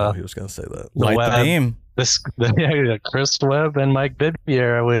I know the he was gonna say that. Light the Webb, beam. Chris Webb and Mike Bibby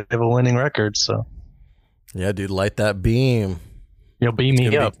era. We have a winning record, so Yeah, dude, light that beam. you'll beam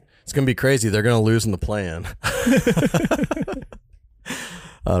me up. It's gonna be crazy. They're gonna lose in the play-in.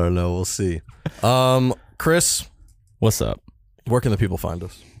 I don't know. We'll see. Chris, What's up? where can the people find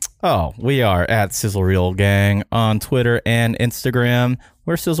us? Oh, we are at Sizzle Reel Gang on Twitter and Instagram.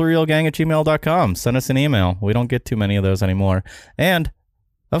 We're sizzlereelgang@gmail.com. Send us an email. We don't get too many of those anymore. And,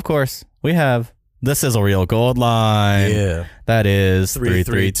 of course, we have the Sizzle Reel Gold Line. Yeah. That is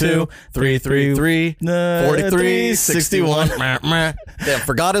 332-333-4361. Damn,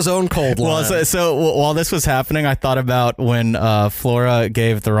 forgot his own cold line. Well, so while this was happening, I thought about when Flora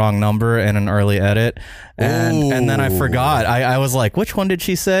gave the wrong number in an early edit, and then I forgot. I was like, which one did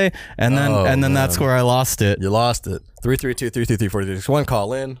she say? And then that's where I lost it. You lost it. 332-333-4361.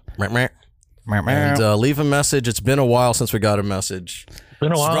 Call in. And leave a message. It's been a while since we got a message.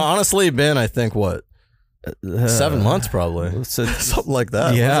 Been a while. It's honestly been, I think, what? 7 months probably. Something like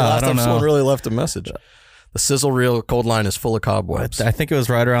that. Yeah, When's the last I don't time know. someone really left a message? The Sizzle Reel cold line is full of cobwebs. I think it was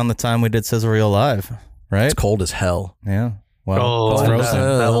right around the time we did Sizzle Reel Live, right? It's cold as hell. Yeah. Wow. Oh, It's and frozen.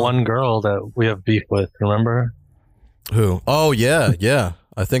 that one girl that we have beef with, remember? Who? Oh, yeah, yeah.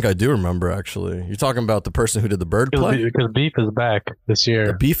 I think I do remember, actually. You're talking about the person who did the bird play? Because beef is back this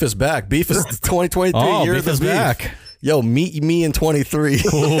year. Beef is back. Beef is 2023. Oh, Year beef of the is beef. back. Yo, meet me in 23.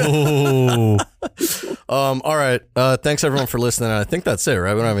 Ooh. All right. Thanks everyone for listening. I think that's it,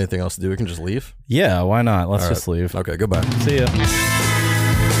 right? We don't have anything else to do. We can just leave. Yeah, why not? Let's All just right. leave. Okay, goodbye. See ya.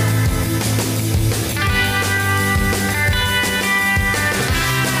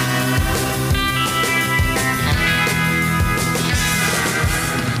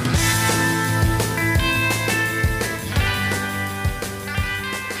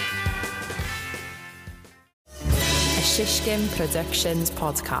 A Shishkin Productions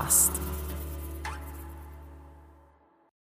podcast.